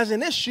has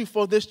an issue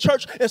for this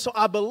church. And so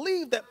I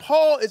believe that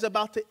Paul is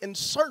about to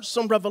insert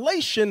some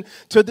revelation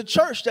to the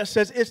church that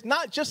says it's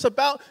not just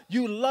about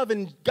you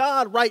loving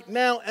God right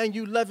now and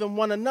you loving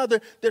one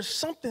another. There's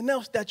something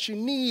else that you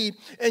need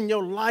in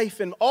your life,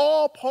 and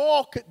all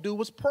Paul could do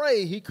was pray.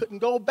 He couldn't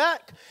go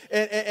back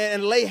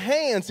and lay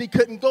hands. He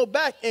couldn't go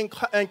back and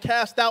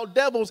cast out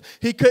devils.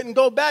 He couldn't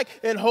go back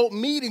and hold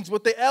meetings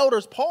with the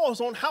elders.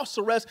 Paul's on house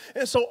arrest,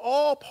 and so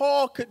all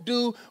Paul could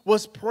do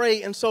was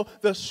pray. And so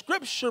the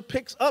scripture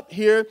picks up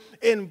here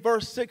in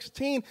verse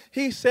 16.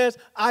 He says,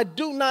 I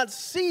do not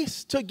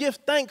cease to give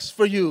thanks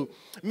for you,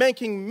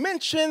 making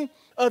mention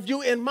of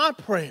you in my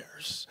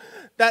prayers,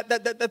 that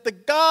the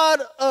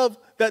God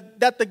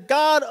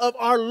of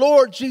our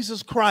Lord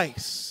Jesus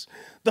Christ,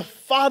 the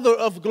Father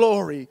of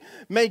glory,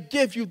 may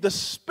give you the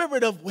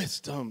spirit of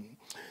wisdom.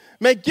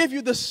 May give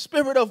you the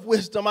spirit of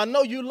wisdom. I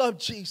know you love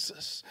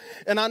Jesus,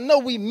 and I know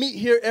we meet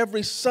here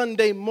every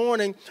Sunday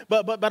morning,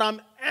 but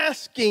I'm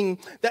asking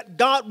that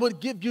God would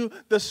give you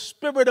the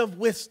spirit of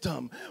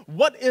wisdom.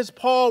 What is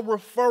Paul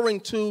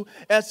referring to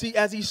as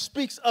he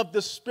speaks of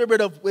the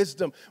spirit of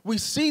wisdom? We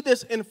see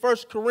this in 1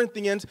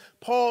 Corinthians.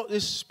 Paul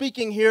is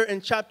speaking here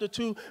in chapter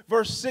 2,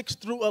 verse 6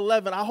 through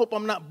 11. I hope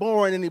I'm not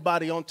boring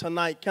anybody on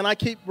tonight. Can I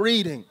keep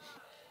reading?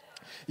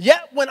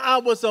 Yet when I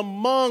was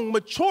among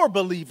mature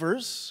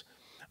believers,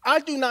 I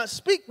do not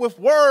speak with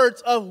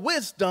words of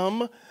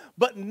wisdom,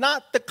 but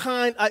not the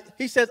kind,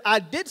 he says, I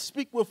did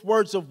speak with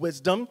words of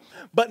wisdom,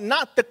 but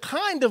not the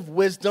kind of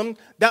wisdom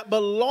that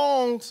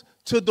belongs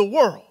to the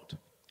world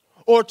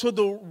or to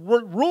the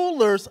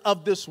rulers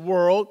of this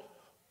world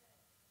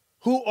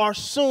who are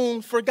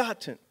soon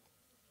forgotten.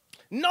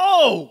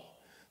 No,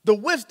 the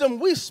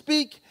wisdom we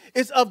speak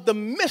is of the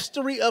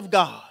mystery of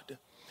God,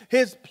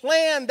 his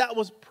plan that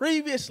was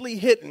previously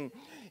hidden,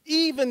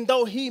 even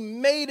though he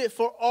made it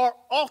for our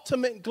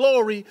ultimate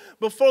glory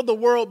before the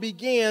world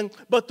began.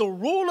 But the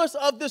rulers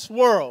of this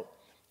world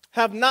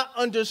have not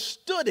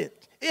understood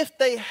it. If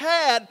they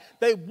had,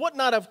 they would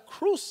not have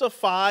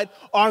crucified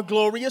our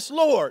glorious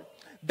Lord.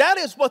 That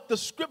is what the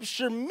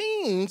scripture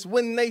means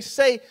when they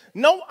say,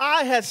 no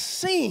eye has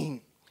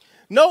seen,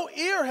 no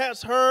ear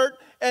has heard,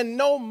 and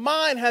no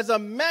mind has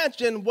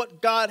imagined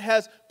what God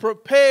has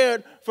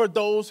prepared for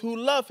those who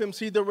love him.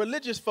 See, the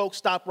religious folks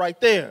stop right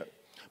there.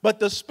 But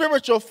the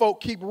spiritual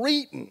folk keep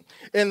reading.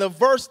 And the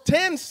verse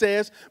 10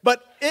 says,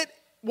 but it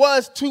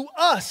was to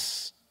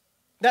us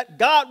that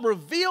God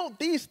revealed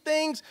these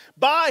things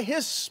by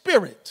his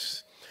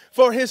Spirit.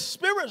 For his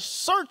Spirit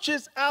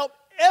searches out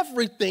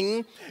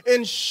everything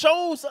and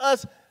shows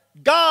us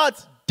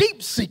God's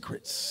deep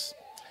secrets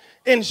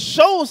and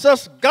shows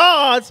us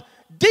God's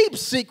deep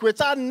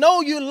secrets. I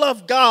know you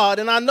love God,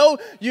 and I know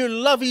you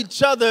love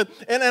each other,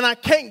 and I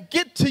can't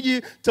get to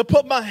you to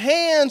put my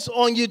hands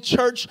on you,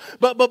 church,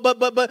 but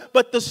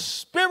the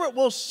Spirit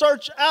will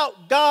search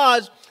out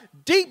God's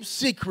deep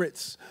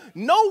secrets.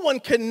 No one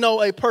can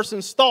know a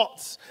person's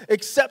thoughts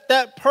except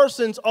that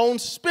person's own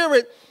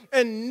spirit,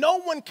 and no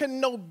one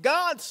can know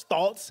God's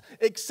thoughts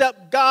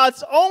except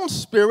God's own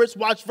spirits.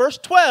 Watch verse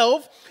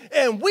 12.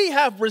 And we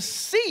have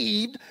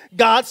received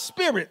God's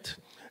Spirit,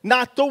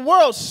 not the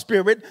world's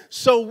spirit,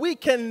 so we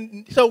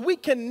can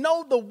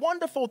know the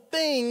wonderful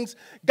things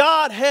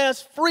God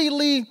has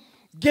freely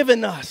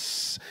given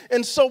us.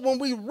 And so when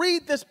we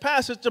read this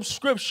passage of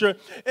Scripture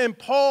in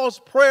Paul's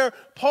prayer,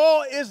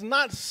 Paul is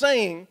not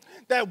saying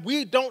that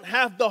we don't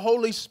have the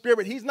Holy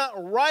Spirit. He's not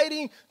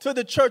writing to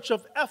the church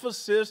of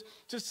Ephesus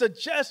to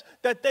suggest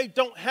that they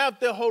don't have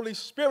the Holy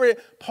Spirit.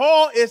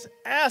 Paul is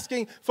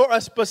asking for a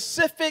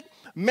specific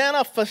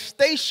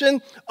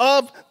manifestation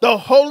of the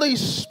Holy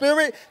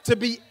Spirit to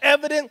be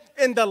evident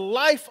in the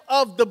life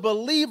of the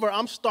believer.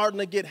 I'm starting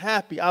to get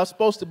happy. I was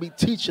supposed to be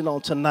teaching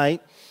on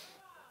tonight.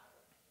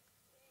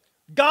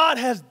 God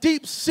has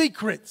deep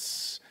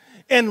secrets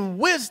and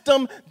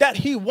wisdom that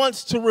he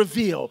wants to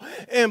reveal.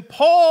 And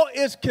Paul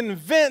is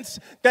convinced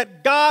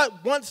that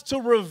God wants to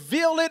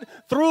reveal it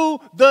through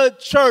the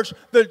church.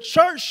 The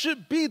church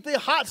should be the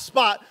hot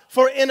spot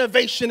for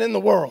innovation in the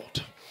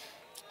world.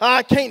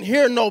 I can't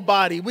hear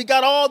nobody. We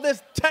got all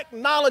this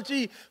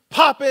technology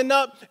popping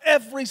up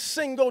every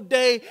single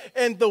day,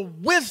 and the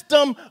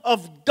wisdom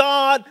of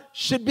God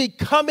should be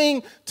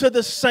coming to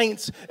the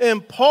saints.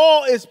 And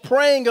Paul is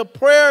praying a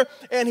prayer,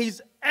 and he's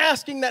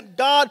asking that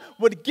God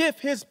would give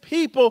his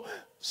people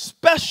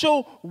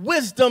special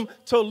wisdom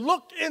to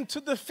look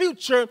into the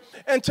future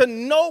and to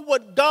know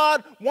what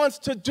God wants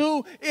to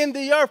do in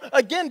the earth.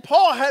 Again,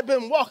 Paul had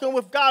been walking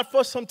with God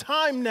for some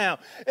time now.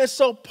 And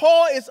so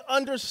Paul is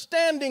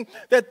understanding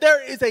that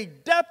there is a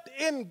depth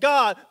in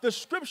God. The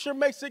scripture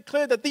makes it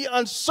clear that the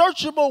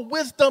unsearchable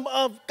wisdom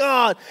of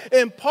God.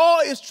 And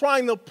Paul is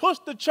trying to push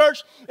the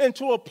church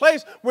into a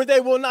place where they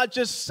will not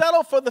just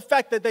settle for the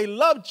fact that they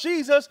love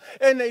Jesus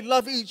and they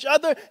love each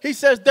other. He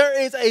says there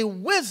is a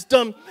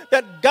wisdom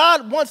that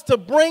God wants to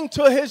bring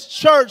to his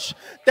church,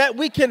 that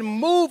we can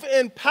move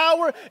in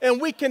power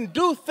and we can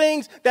do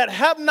things that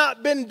have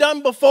not been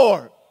done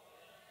before.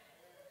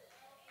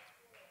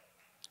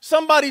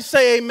 Somebody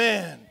say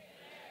amen.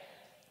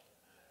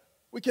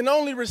 We can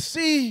only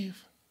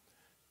receive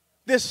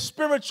this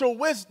spiritual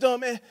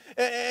wisdom,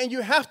 and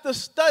you have to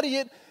study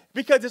it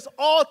because it's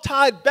all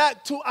tied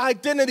back to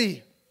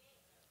identity.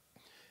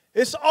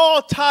 It's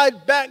all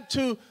tied back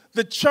to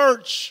the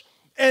church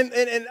and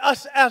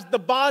us as the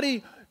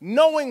body,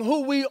 knowing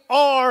who we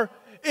are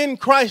in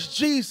Christ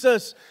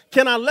Jesus.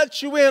 Can I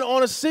let you in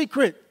on a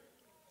secret?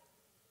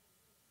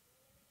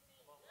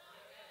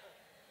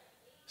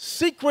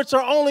 Secrets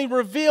are only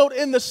revealed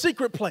in the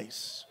secret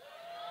place.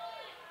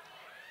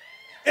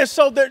 And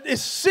so there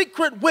is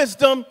secret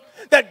wisdom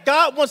that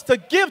God wants to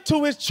give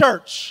to his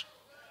church.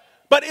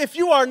 But if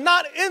you are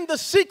not in the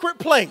secret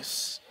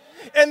place,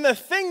 and the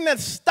thing that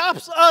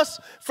stops us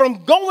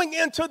from going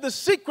into the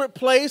secret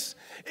place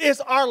is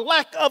our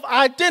lack of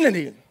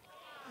identity.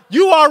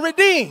 You are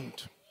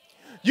redeemed.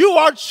 You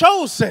are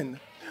chosen.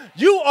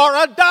 You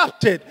are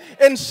adopted.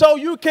 And so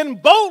you can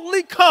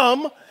boldly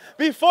come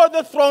before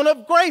the throne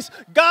of grace.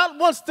 God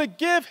wants to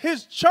give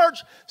his church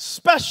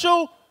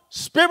special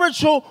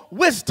spiritual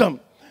wisdom.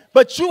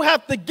 But you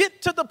have to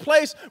get to the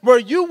place where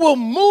you will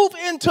move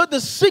into the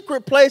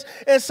secret place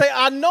and say,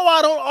 I know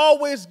I don't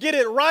always get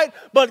it right,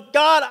 but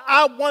God,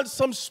 I want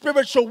some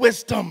spiritual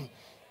wisdom.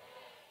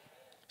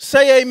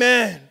 Say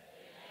amen.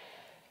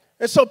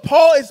 And so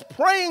Paul is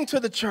praying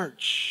to the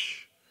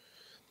church.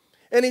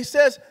 And he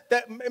says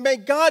that may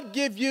God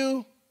give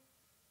you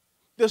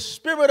the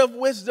spirit of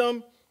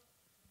wisdom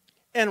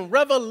and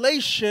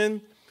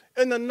revelation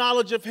in the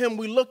knowledge of him.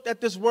 We looked at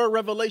this word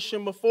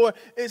revelation before.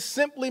 It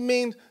simply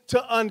means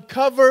to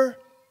uncover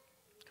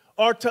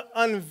or to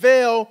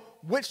unveil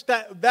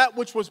that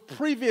which was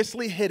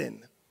previously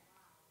hidden.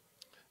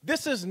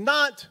 This is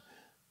not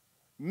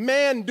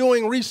man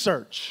doing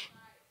research.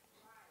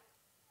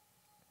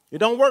 It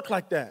don't work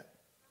like that.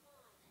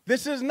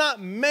 This is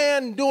not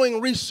man doing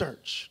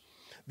research.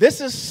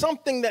 This is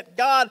something that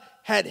God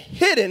had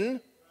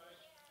hidden,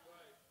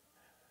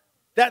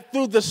 that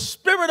through the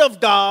Spirit of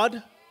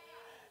God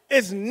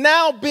is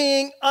now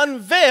being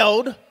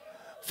unveiled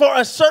for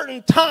a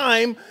certain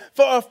time,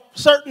 for a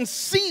certain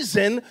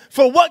season,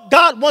 for what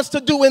God wants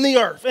to do in the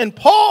earth. And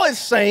Paul is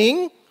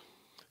saying,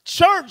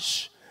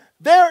 church,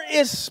 there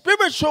is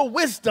spiritual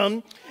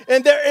wisdom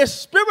and there is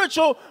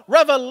spiritual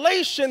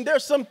revelation.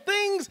 There's some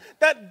things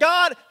that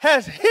God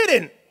has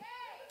hidden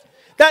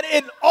that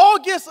in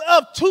August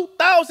of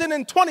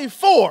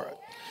 2024,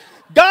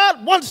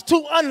 God wants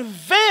to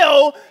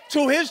unveil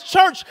to his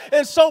church.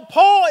 And so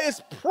Paul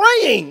is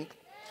praying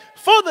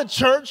for the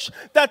church,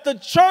 that the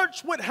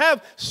church would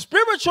have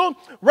spiritual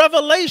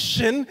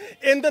revelation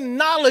in the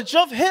knowledge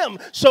of him.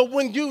 So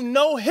when you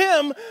know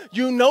him,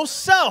 you know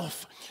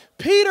self.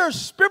 Peter's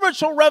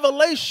spiritual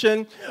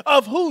revelation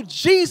of who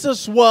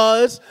Jesus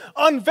was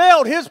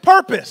unveiled his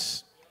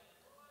purpose.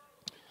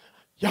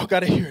 Y'all got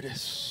to hear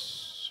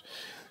this.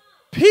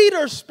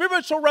 Peter's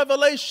spiritual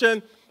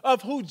revelation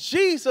of who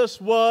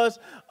Jesus was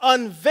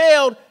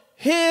unveiled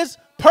his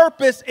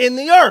purpose in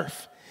the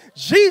earth.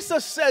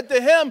 Jesus said to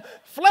him,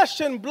 flesh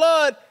and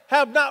blood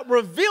have not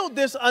revealed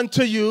this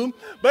unto you,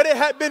 but it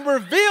had been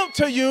revealed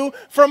to you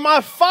from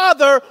my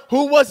Father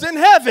who was in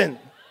heaven.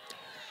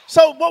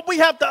 So what we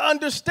have to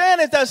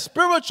understand is that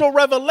spiritual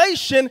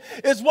revelation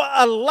is what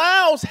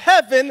allows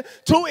heaven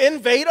to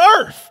invade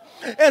earth.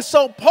 And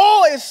so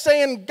Paul is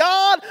saying,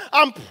 God,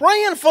 I'm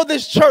praying for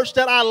this church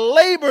that I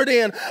labored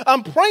in.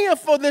 I'm praying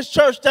for this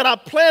church that I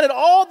planted,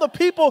 all the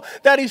people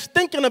that he's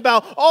thinking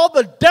about, all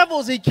the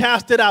devils he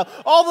casted out,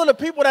 all of the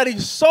people that he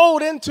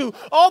sold into,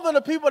 all of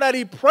the people that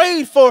he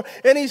prayed for.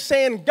 And he's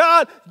saying,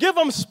 God, give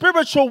them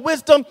spiritual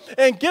wisdom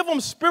and give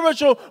them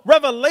spiritual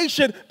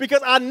revelation,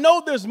 because I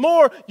know there's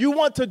more you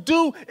want to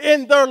do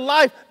in their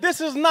life. This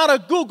is not a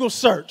Google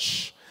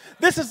search.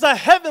 This is a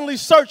heavenly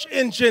search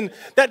engine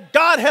that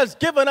God has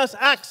given us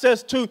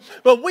access to.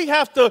 But we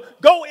have to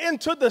go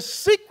into the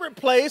secret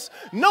place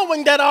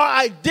knowing that our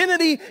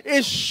identity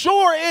is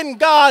sure in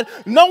God,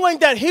 knowing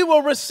that he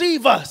will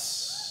receive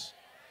us.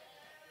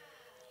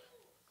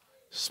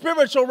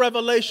 Spiritual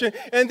revelation.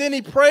 And then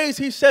he prays,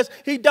 he says,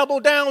 he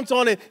double downs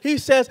on it. He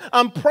says,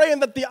 I'm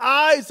praying that the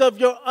eyes of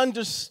your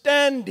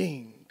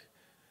understanding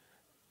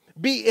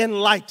be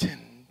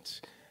enlightened.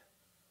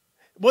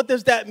 What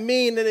does that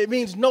mean? That it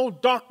means no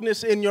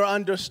darkness in your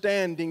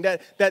understanding,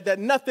 that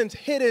nothing's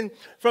hidden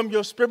from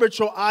your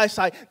spiritual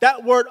eyesight.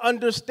 That word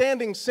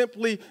understanding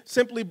simply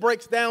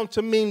breaks down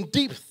to mean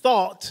deep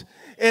thought,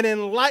 and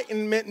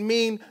enlightenment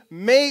mean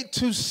made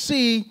to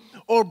see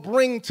or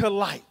bring to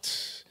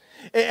light.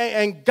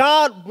 And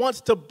God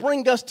wants to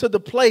bring us to the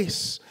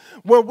place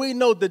where we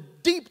know the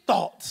deep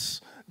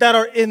thoughts that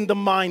are in the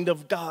mind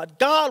of God.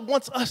 God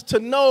wants us to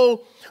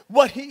know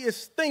what he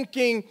is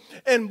thinking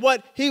and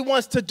what he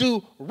wants to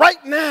do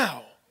right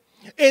now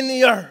in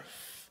the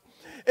earth.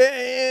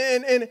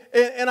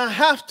 And I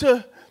have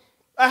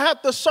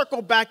to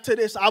circle back to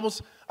this. I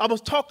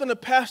was talking to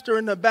Pastor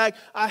in the back.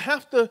 I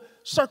have to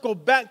circle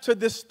back to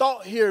this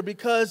thought here,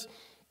 because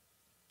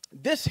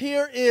this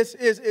here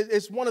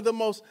is one of the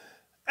most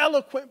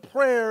eloquent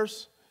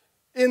prayers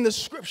in the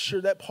scripture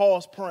that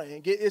Paul's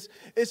praying.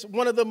 It's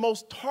one of the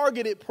most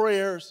targeted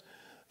prayers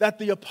that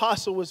the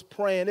apostle was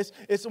praying.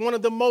 It's one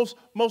of the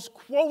most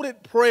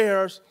quoted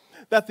prayers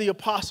that the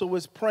apostle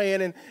was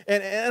praying.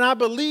 And I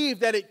believe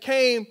that it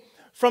came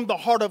from the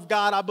heart of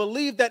God. I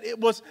believe that it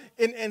was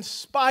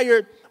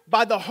inspired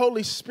by the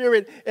Holy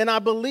Spirit. And I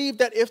believe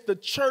that if the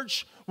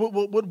church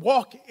would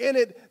walk in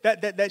it,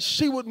 that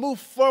she would move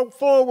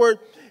forward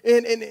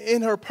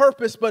in her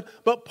purpose.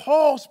 But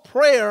Paul's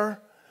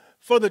prayer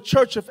for the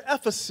church of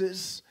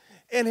Ephesus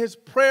and his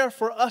prayer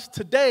for us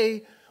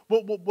today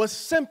was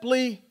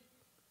simply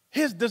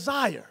his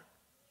desire.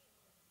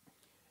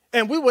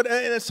 And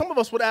some of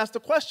us would ask the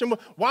question, well,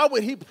 why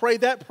would he pray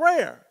that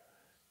prayer?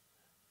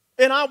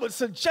 And I would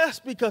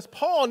suggest because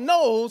Paul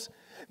knows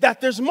that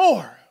there's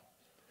more.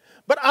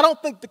 But I don't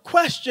think the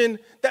question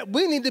that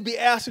we need to be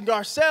asking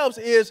ourselves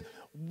is,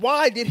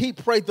 why did he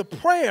pray the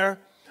prayer?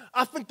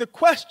 I think the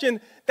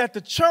question that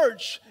the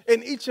church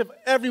and each of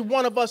every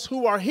one of us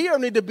who are here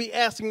need to be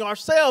asking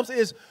ourselves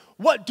is,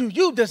 what do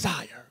you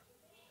desire?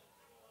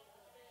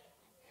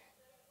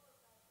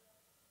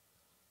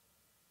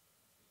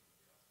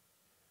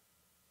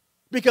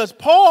 Because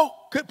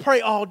Paul could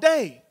pray all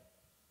day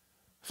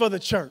for the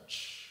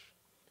church.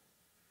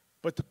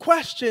 But the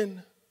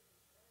question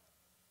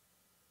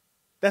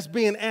that's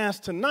being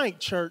asked tonight,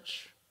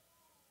 church,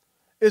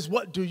 is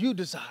what do you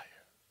desire?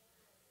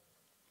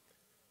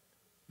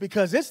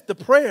 Because it's the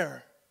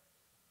prayer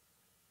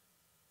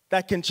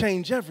that can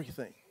change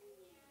everything.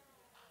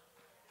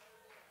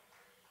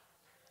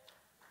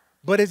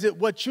 But is it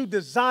what you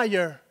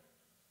desire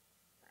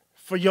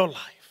for your life?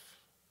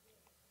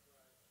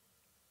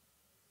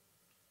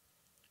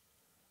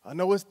 I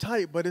know it's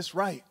tight, but it's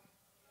right.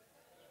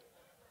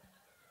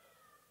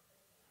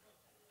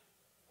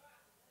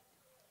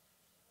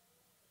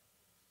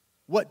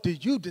 What do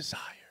you desire?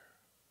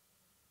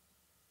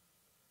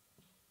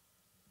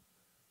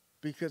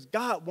 Because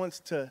God wants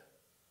to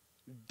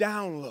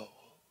download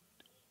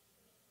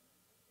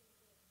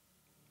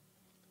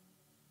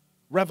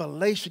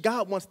revelation.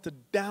 God wants to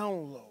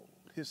download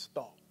his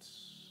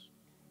thoughts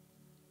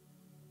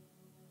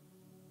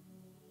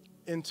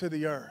into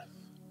the earth.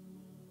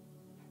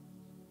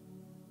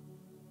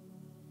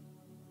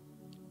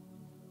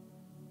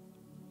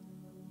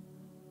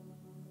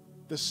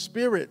 The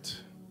Spirit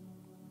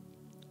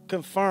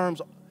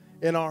confirms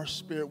in our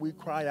spirit. We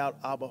cry out,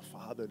 Abba,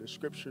 Father. The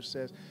scripture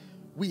says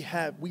we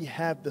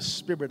have the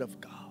Spirit of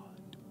God.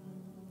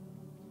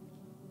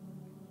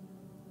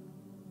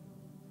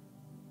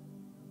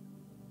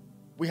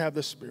 We have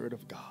the Spirit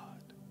of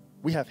God.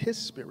 We have his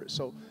Spirit.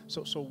 So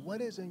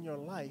what is in your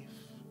life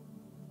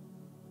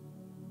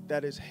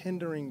that is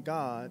hindering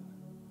God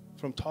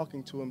from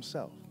talking to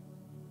himself?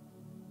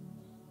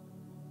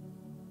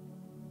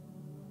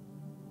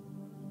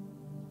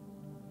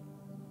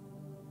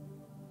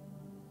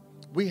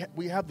 We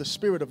have the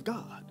Spirit of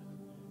God.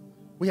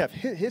 We have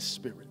his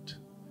Spirit.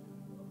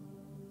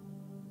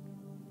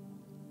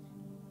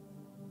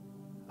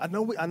 I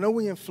know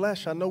we in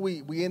flesh. I know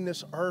we in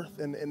this earth,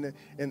 and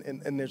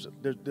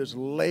there's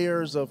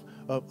layers of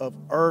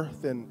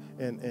earth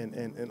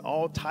and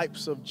all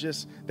types of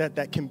just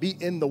that can be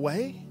in the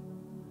way.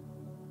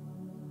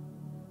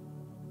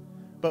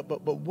 But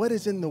what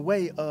is in the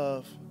way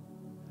of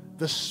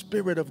the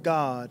Spirit of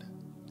God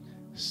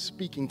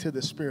speaking to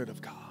the Spirit of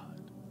God?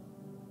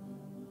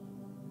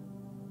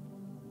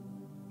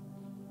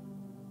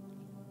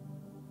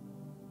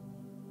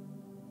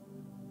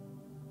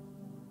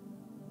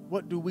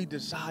 What do we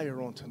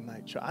desire on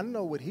tonight? I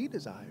know what he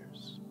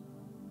desires.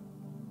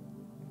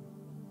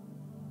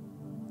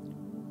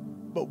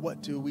 But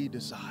what do we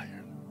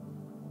desire?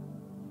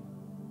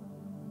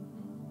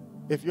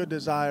 If your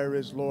desire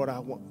is, Lord, I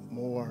want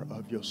more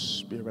of your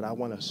Spirit. I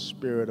want a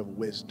spirit of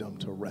wisdom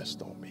to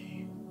rest on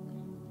me.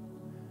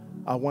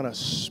 I want a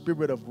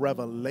spirit of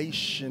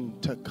revelation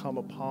to come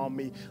upon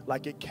me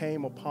like it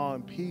came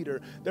upon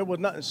Peter. There was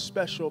nothing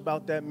special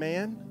about that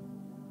man.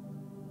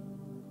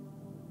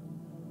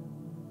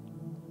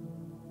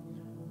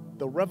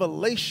 The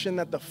revelation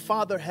that the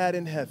Father had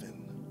in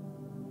heaven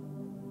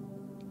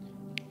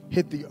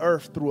hit the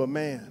earth through a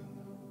man.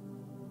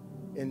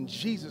 And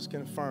Jesus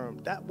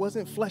confirmed that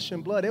wasn't flesh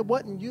and blood. It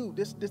wasn't you.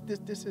 This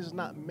is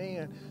not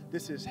man.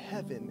 This is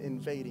heaven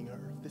invading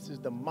earth. This is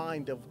the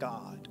mind of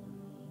God.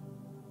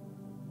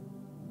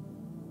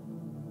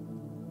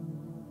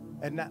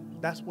 And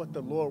that's what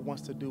the Lord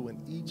wants to do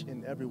in each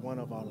and every one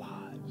of our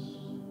lives.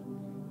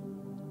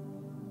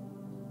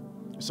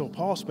 So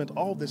Paul spent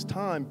all this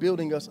time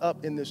building us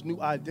up in this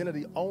new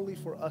identity only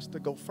for us to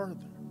go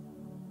further.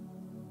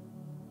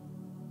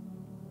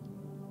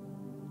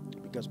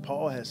 Because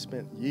Paul has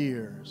spent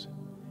years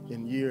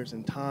and years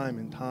and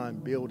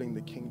time building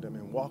the kingdom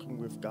and walking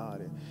with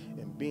God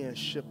and being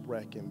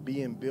shipwrecked and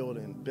being built,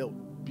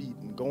 beat,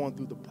 and going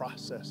through the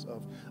process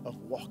of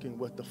walking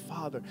with the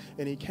Father.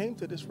 And he came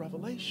to this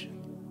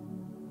revelation.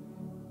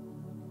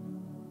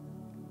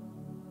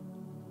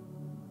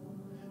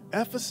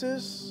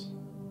 Ephesus,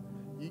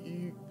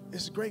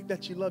 it's great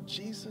that you love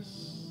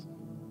Jesus.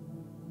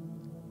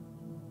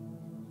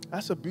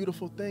 That's a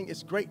beautiful thing.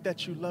 It's great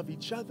that you love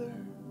each other.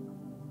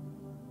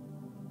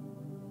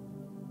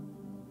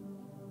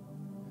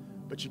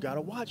 But you got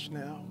to watch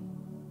now.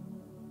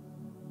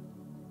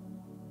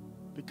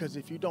 Because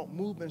if you don't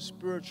move in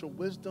spiritual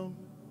wisdom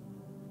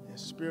and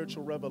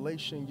spiritual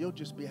revelation, you'll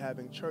just be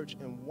having church,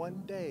 and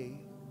one day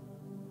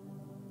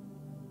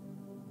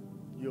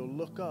you'll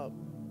look up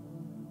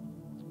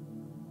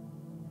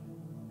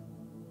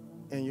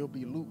and you'll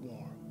be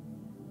lukewarm.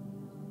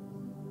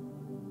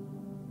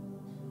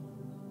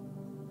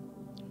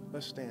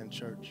 Let's stand,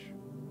 church.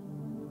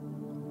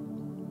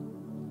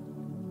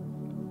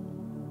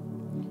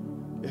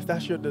 If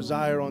that's your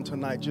desire on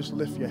tonight, just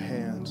lift your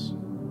hands.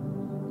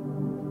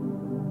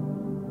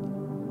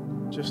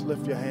 Just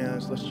lift your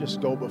hands. Let's just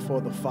go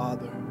before the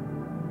Father.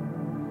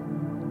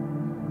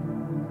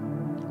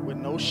 With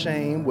no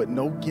shame, with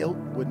no guilt,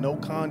 with no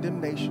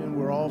condemnation.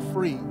 We're all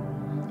free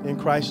in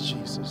Christ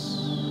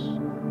Jesus.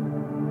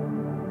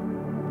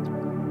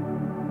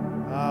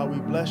 We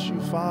bless you,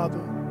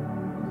 Father.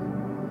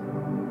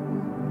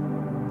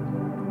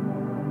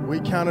 We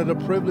count it a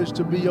privilege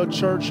to be your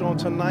church on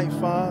tonight,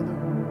 Father.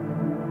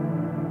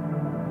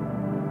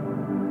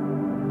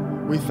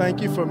 We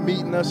thank you for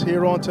meeting us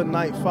here on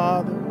tonight,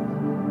 Father.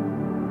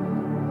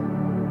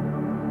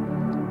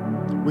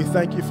 We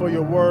thank you for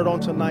your word on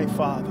tonight,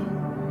 Father.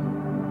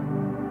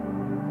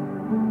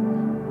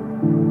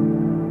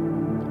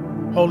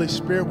 Holy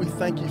Spirit, we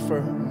thank you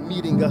for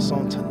meeting us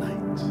on tonight.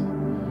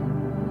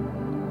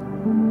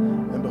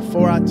 And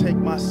before I take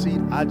my seat,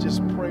 I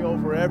just pray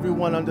over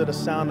everyone under the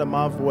sound of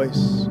my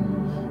voice.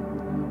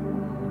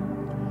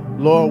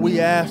 Lord, we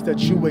ask that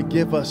you would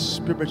give us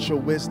spiritual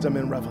wisdom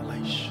and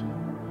revelation.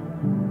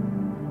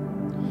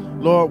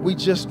 Lord, we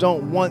just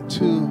don't want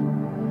to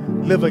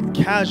live a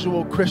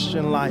casual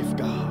Christian life,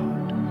 God.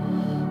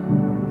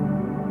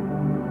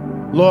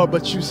 Lord,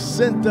 but you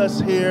sent us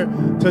here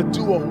to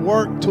do a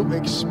work to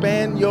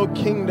expand your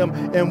kingdom,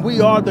 and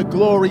we are the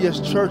glorious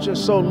church. And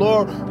so,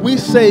 Lord, we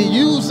say,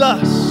 use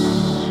us.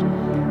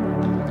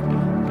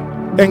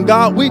 And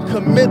God, we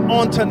commit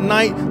on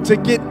tonight to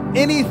get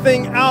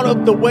anything out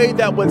of the way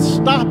that would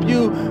stop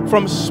you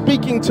from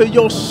speaking to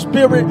your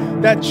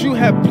spirit that you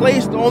have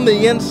placed on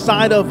the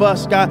inside of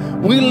us,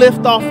 God. We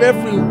lift off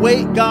every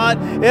weight,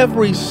 God,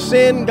 every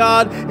sin,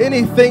 God,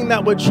 anything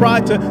that would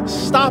try to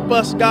stop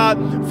us, God,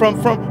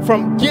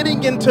 from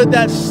getting into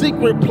that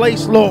secret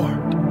place, Lord.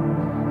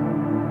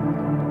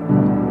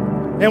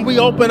 And we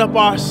open up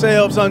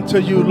ourselves unto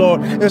you,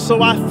 Lord. And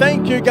so I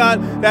thank you,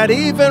 God, that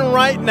even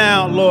right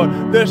now,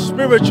 Lord, there's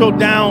spiritual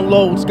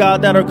downloads,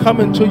 God, that are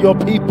coming to your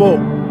people.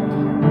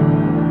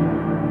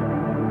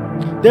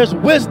 There's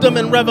wisdom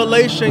and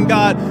revelation,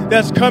 God,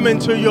 that's coming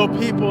to your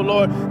people,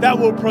 Lord, that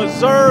will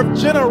preserve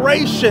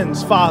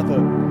generations,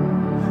 Father.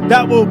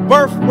 That will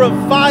birth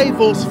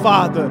revivals,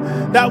 Father.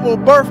 That will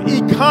birth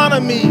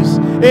economies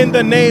in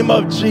the name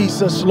of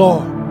Jesus,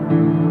 Lord.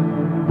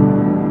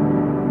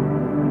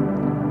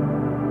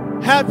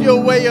 Have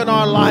your way in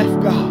our life,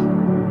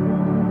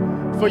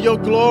 God, for your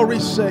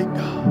glory's sake,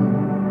 God.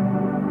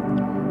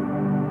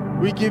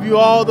 We give you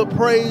all the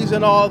praise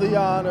and all the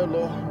honor,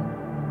 Lord.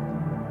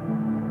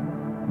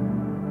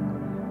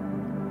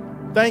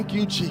 Thank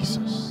you,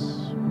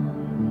 Jesus.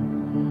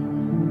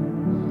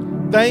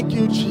 Thank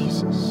you,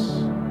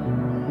 Jesus.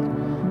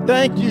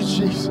 Thank you,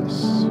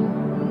 Jesus.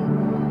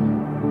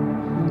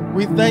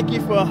 We thank you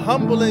for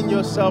humbling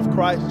yourself,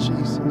 Christ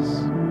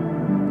Jesus.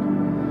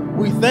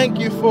 We thank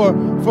you for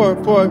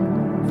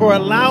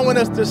allowing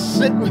us to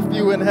sit with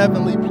you in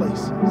heavenly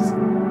places.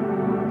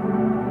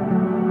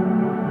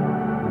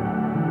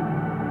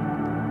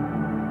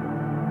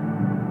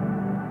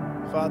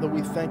 Father,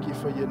 we thank you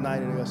for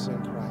uniting us in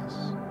Christ.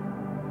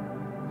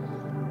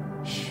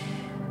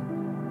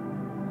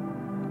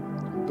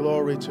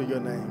 Glory to your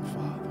name,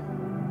 Father.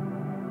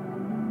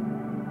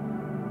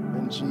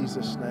 In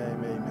Jesus'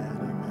 name, amen,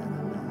 amen,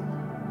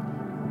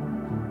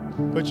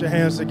 amen. Put your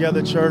hands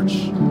together,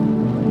 church.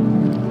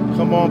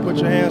 Come on, put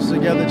your hands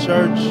together,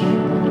 church.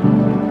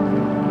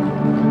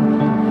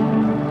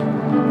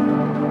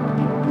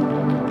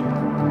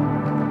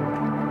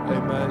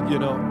 Amen. You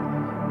know,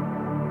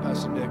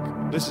 Pastor Nick,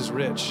 this is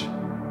rich.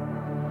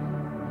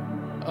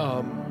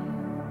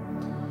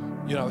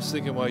 You know, I was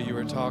thinking while you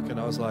were talking,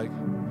 I was like,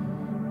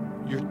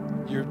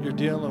 you're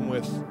dealing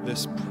with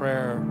this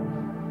prayer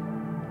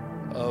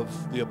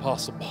of the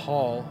Apostle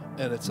Paul,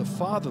 and it's a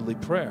fatherly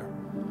prayer.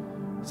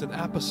 It's an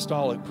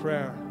apostolic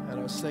prayer. And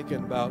I was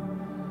thinking about,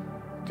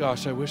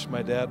 gosh, I wish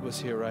my dad was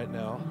here right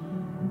now.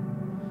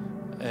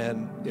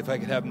 And if I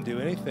could have him do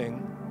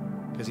anything,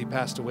 because he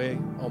passed away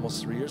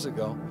almost 3 years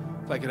ago,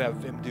 if I could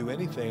have him do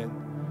anything,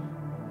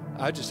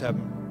 I'd just have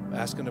him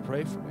ask him to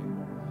pray for me.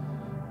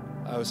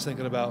 I was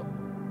thinking about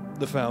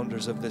the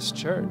founders of this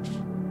church.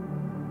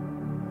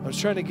 I was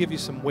trying to give you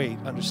some weight,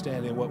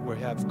 understanding what we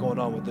have going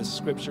on with this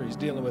scripture he's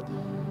dealing with.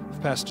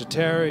 If Pastor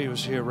Terry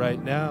was here right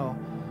now,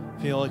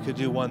 if he only could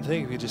do one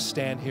thing, if he could just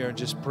stand here and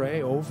just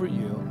pray over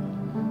you.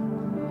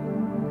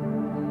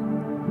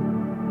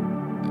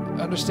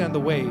 Understand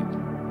the weight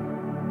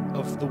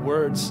of the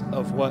words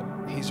of what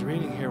he's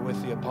reading here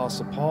with the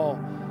Apostle Paul.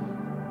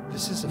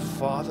 This is a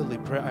fatherly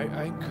prayer.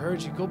 I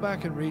encourage you, go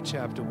back and read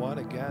chapter 1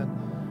 again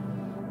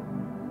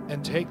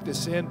and take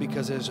this in,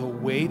 because there's a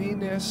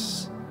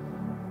weightiness.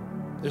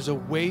 There's a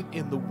weight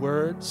in the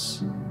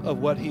words of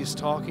what he's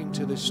talking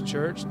to this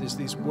church. There's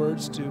these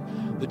words to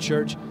the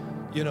church.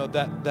 You know,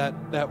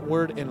 that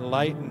word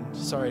enlighten,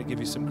 sorry, I give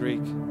you some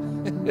Greek.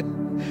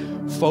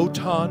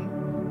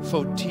 Photon,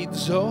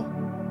 photizo,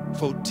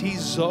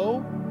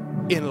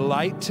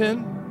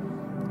 enlighten.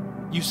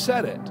 You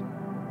said it.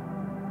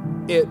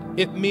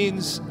 It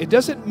means, it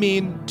doesn't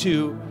mean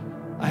to,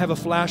 I have a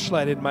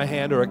flashlight in my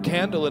hand or a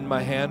candle in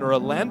my hand or a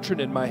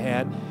lantern in my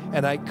hand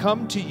and I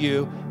come to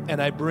you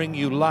and I bring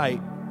you light.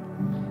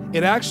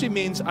 It actually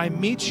means I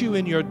meet you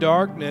in your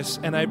darkness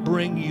and I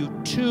bring you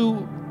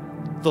to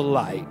the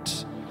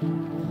light.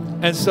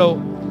 And so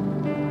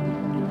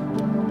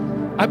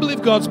I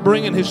believe God's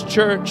bringing his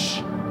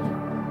church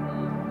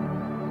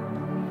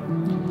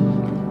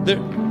there.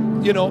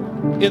 You know,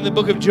 in the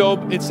book of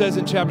Job, it says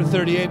in chapter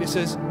 38, it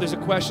says, there's a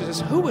question, it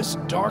says, who has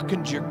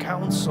darkened your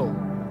counsel?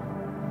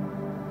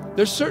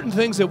 There's certain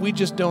things that we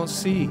just don't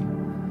see.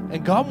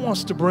 And God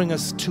wants to bring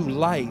us to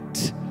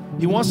light.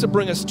 He wants to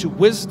bring us to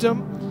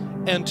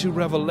wisdom and to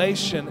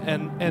revelation.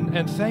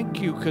 And thank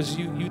you, because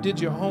you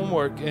did your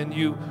homework and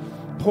you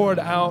poured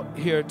out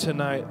here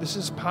tonight. This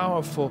is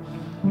powerful.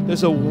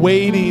 There's a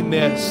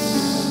weightiness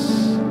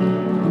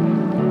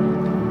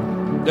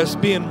that's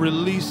being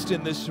released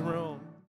in this room.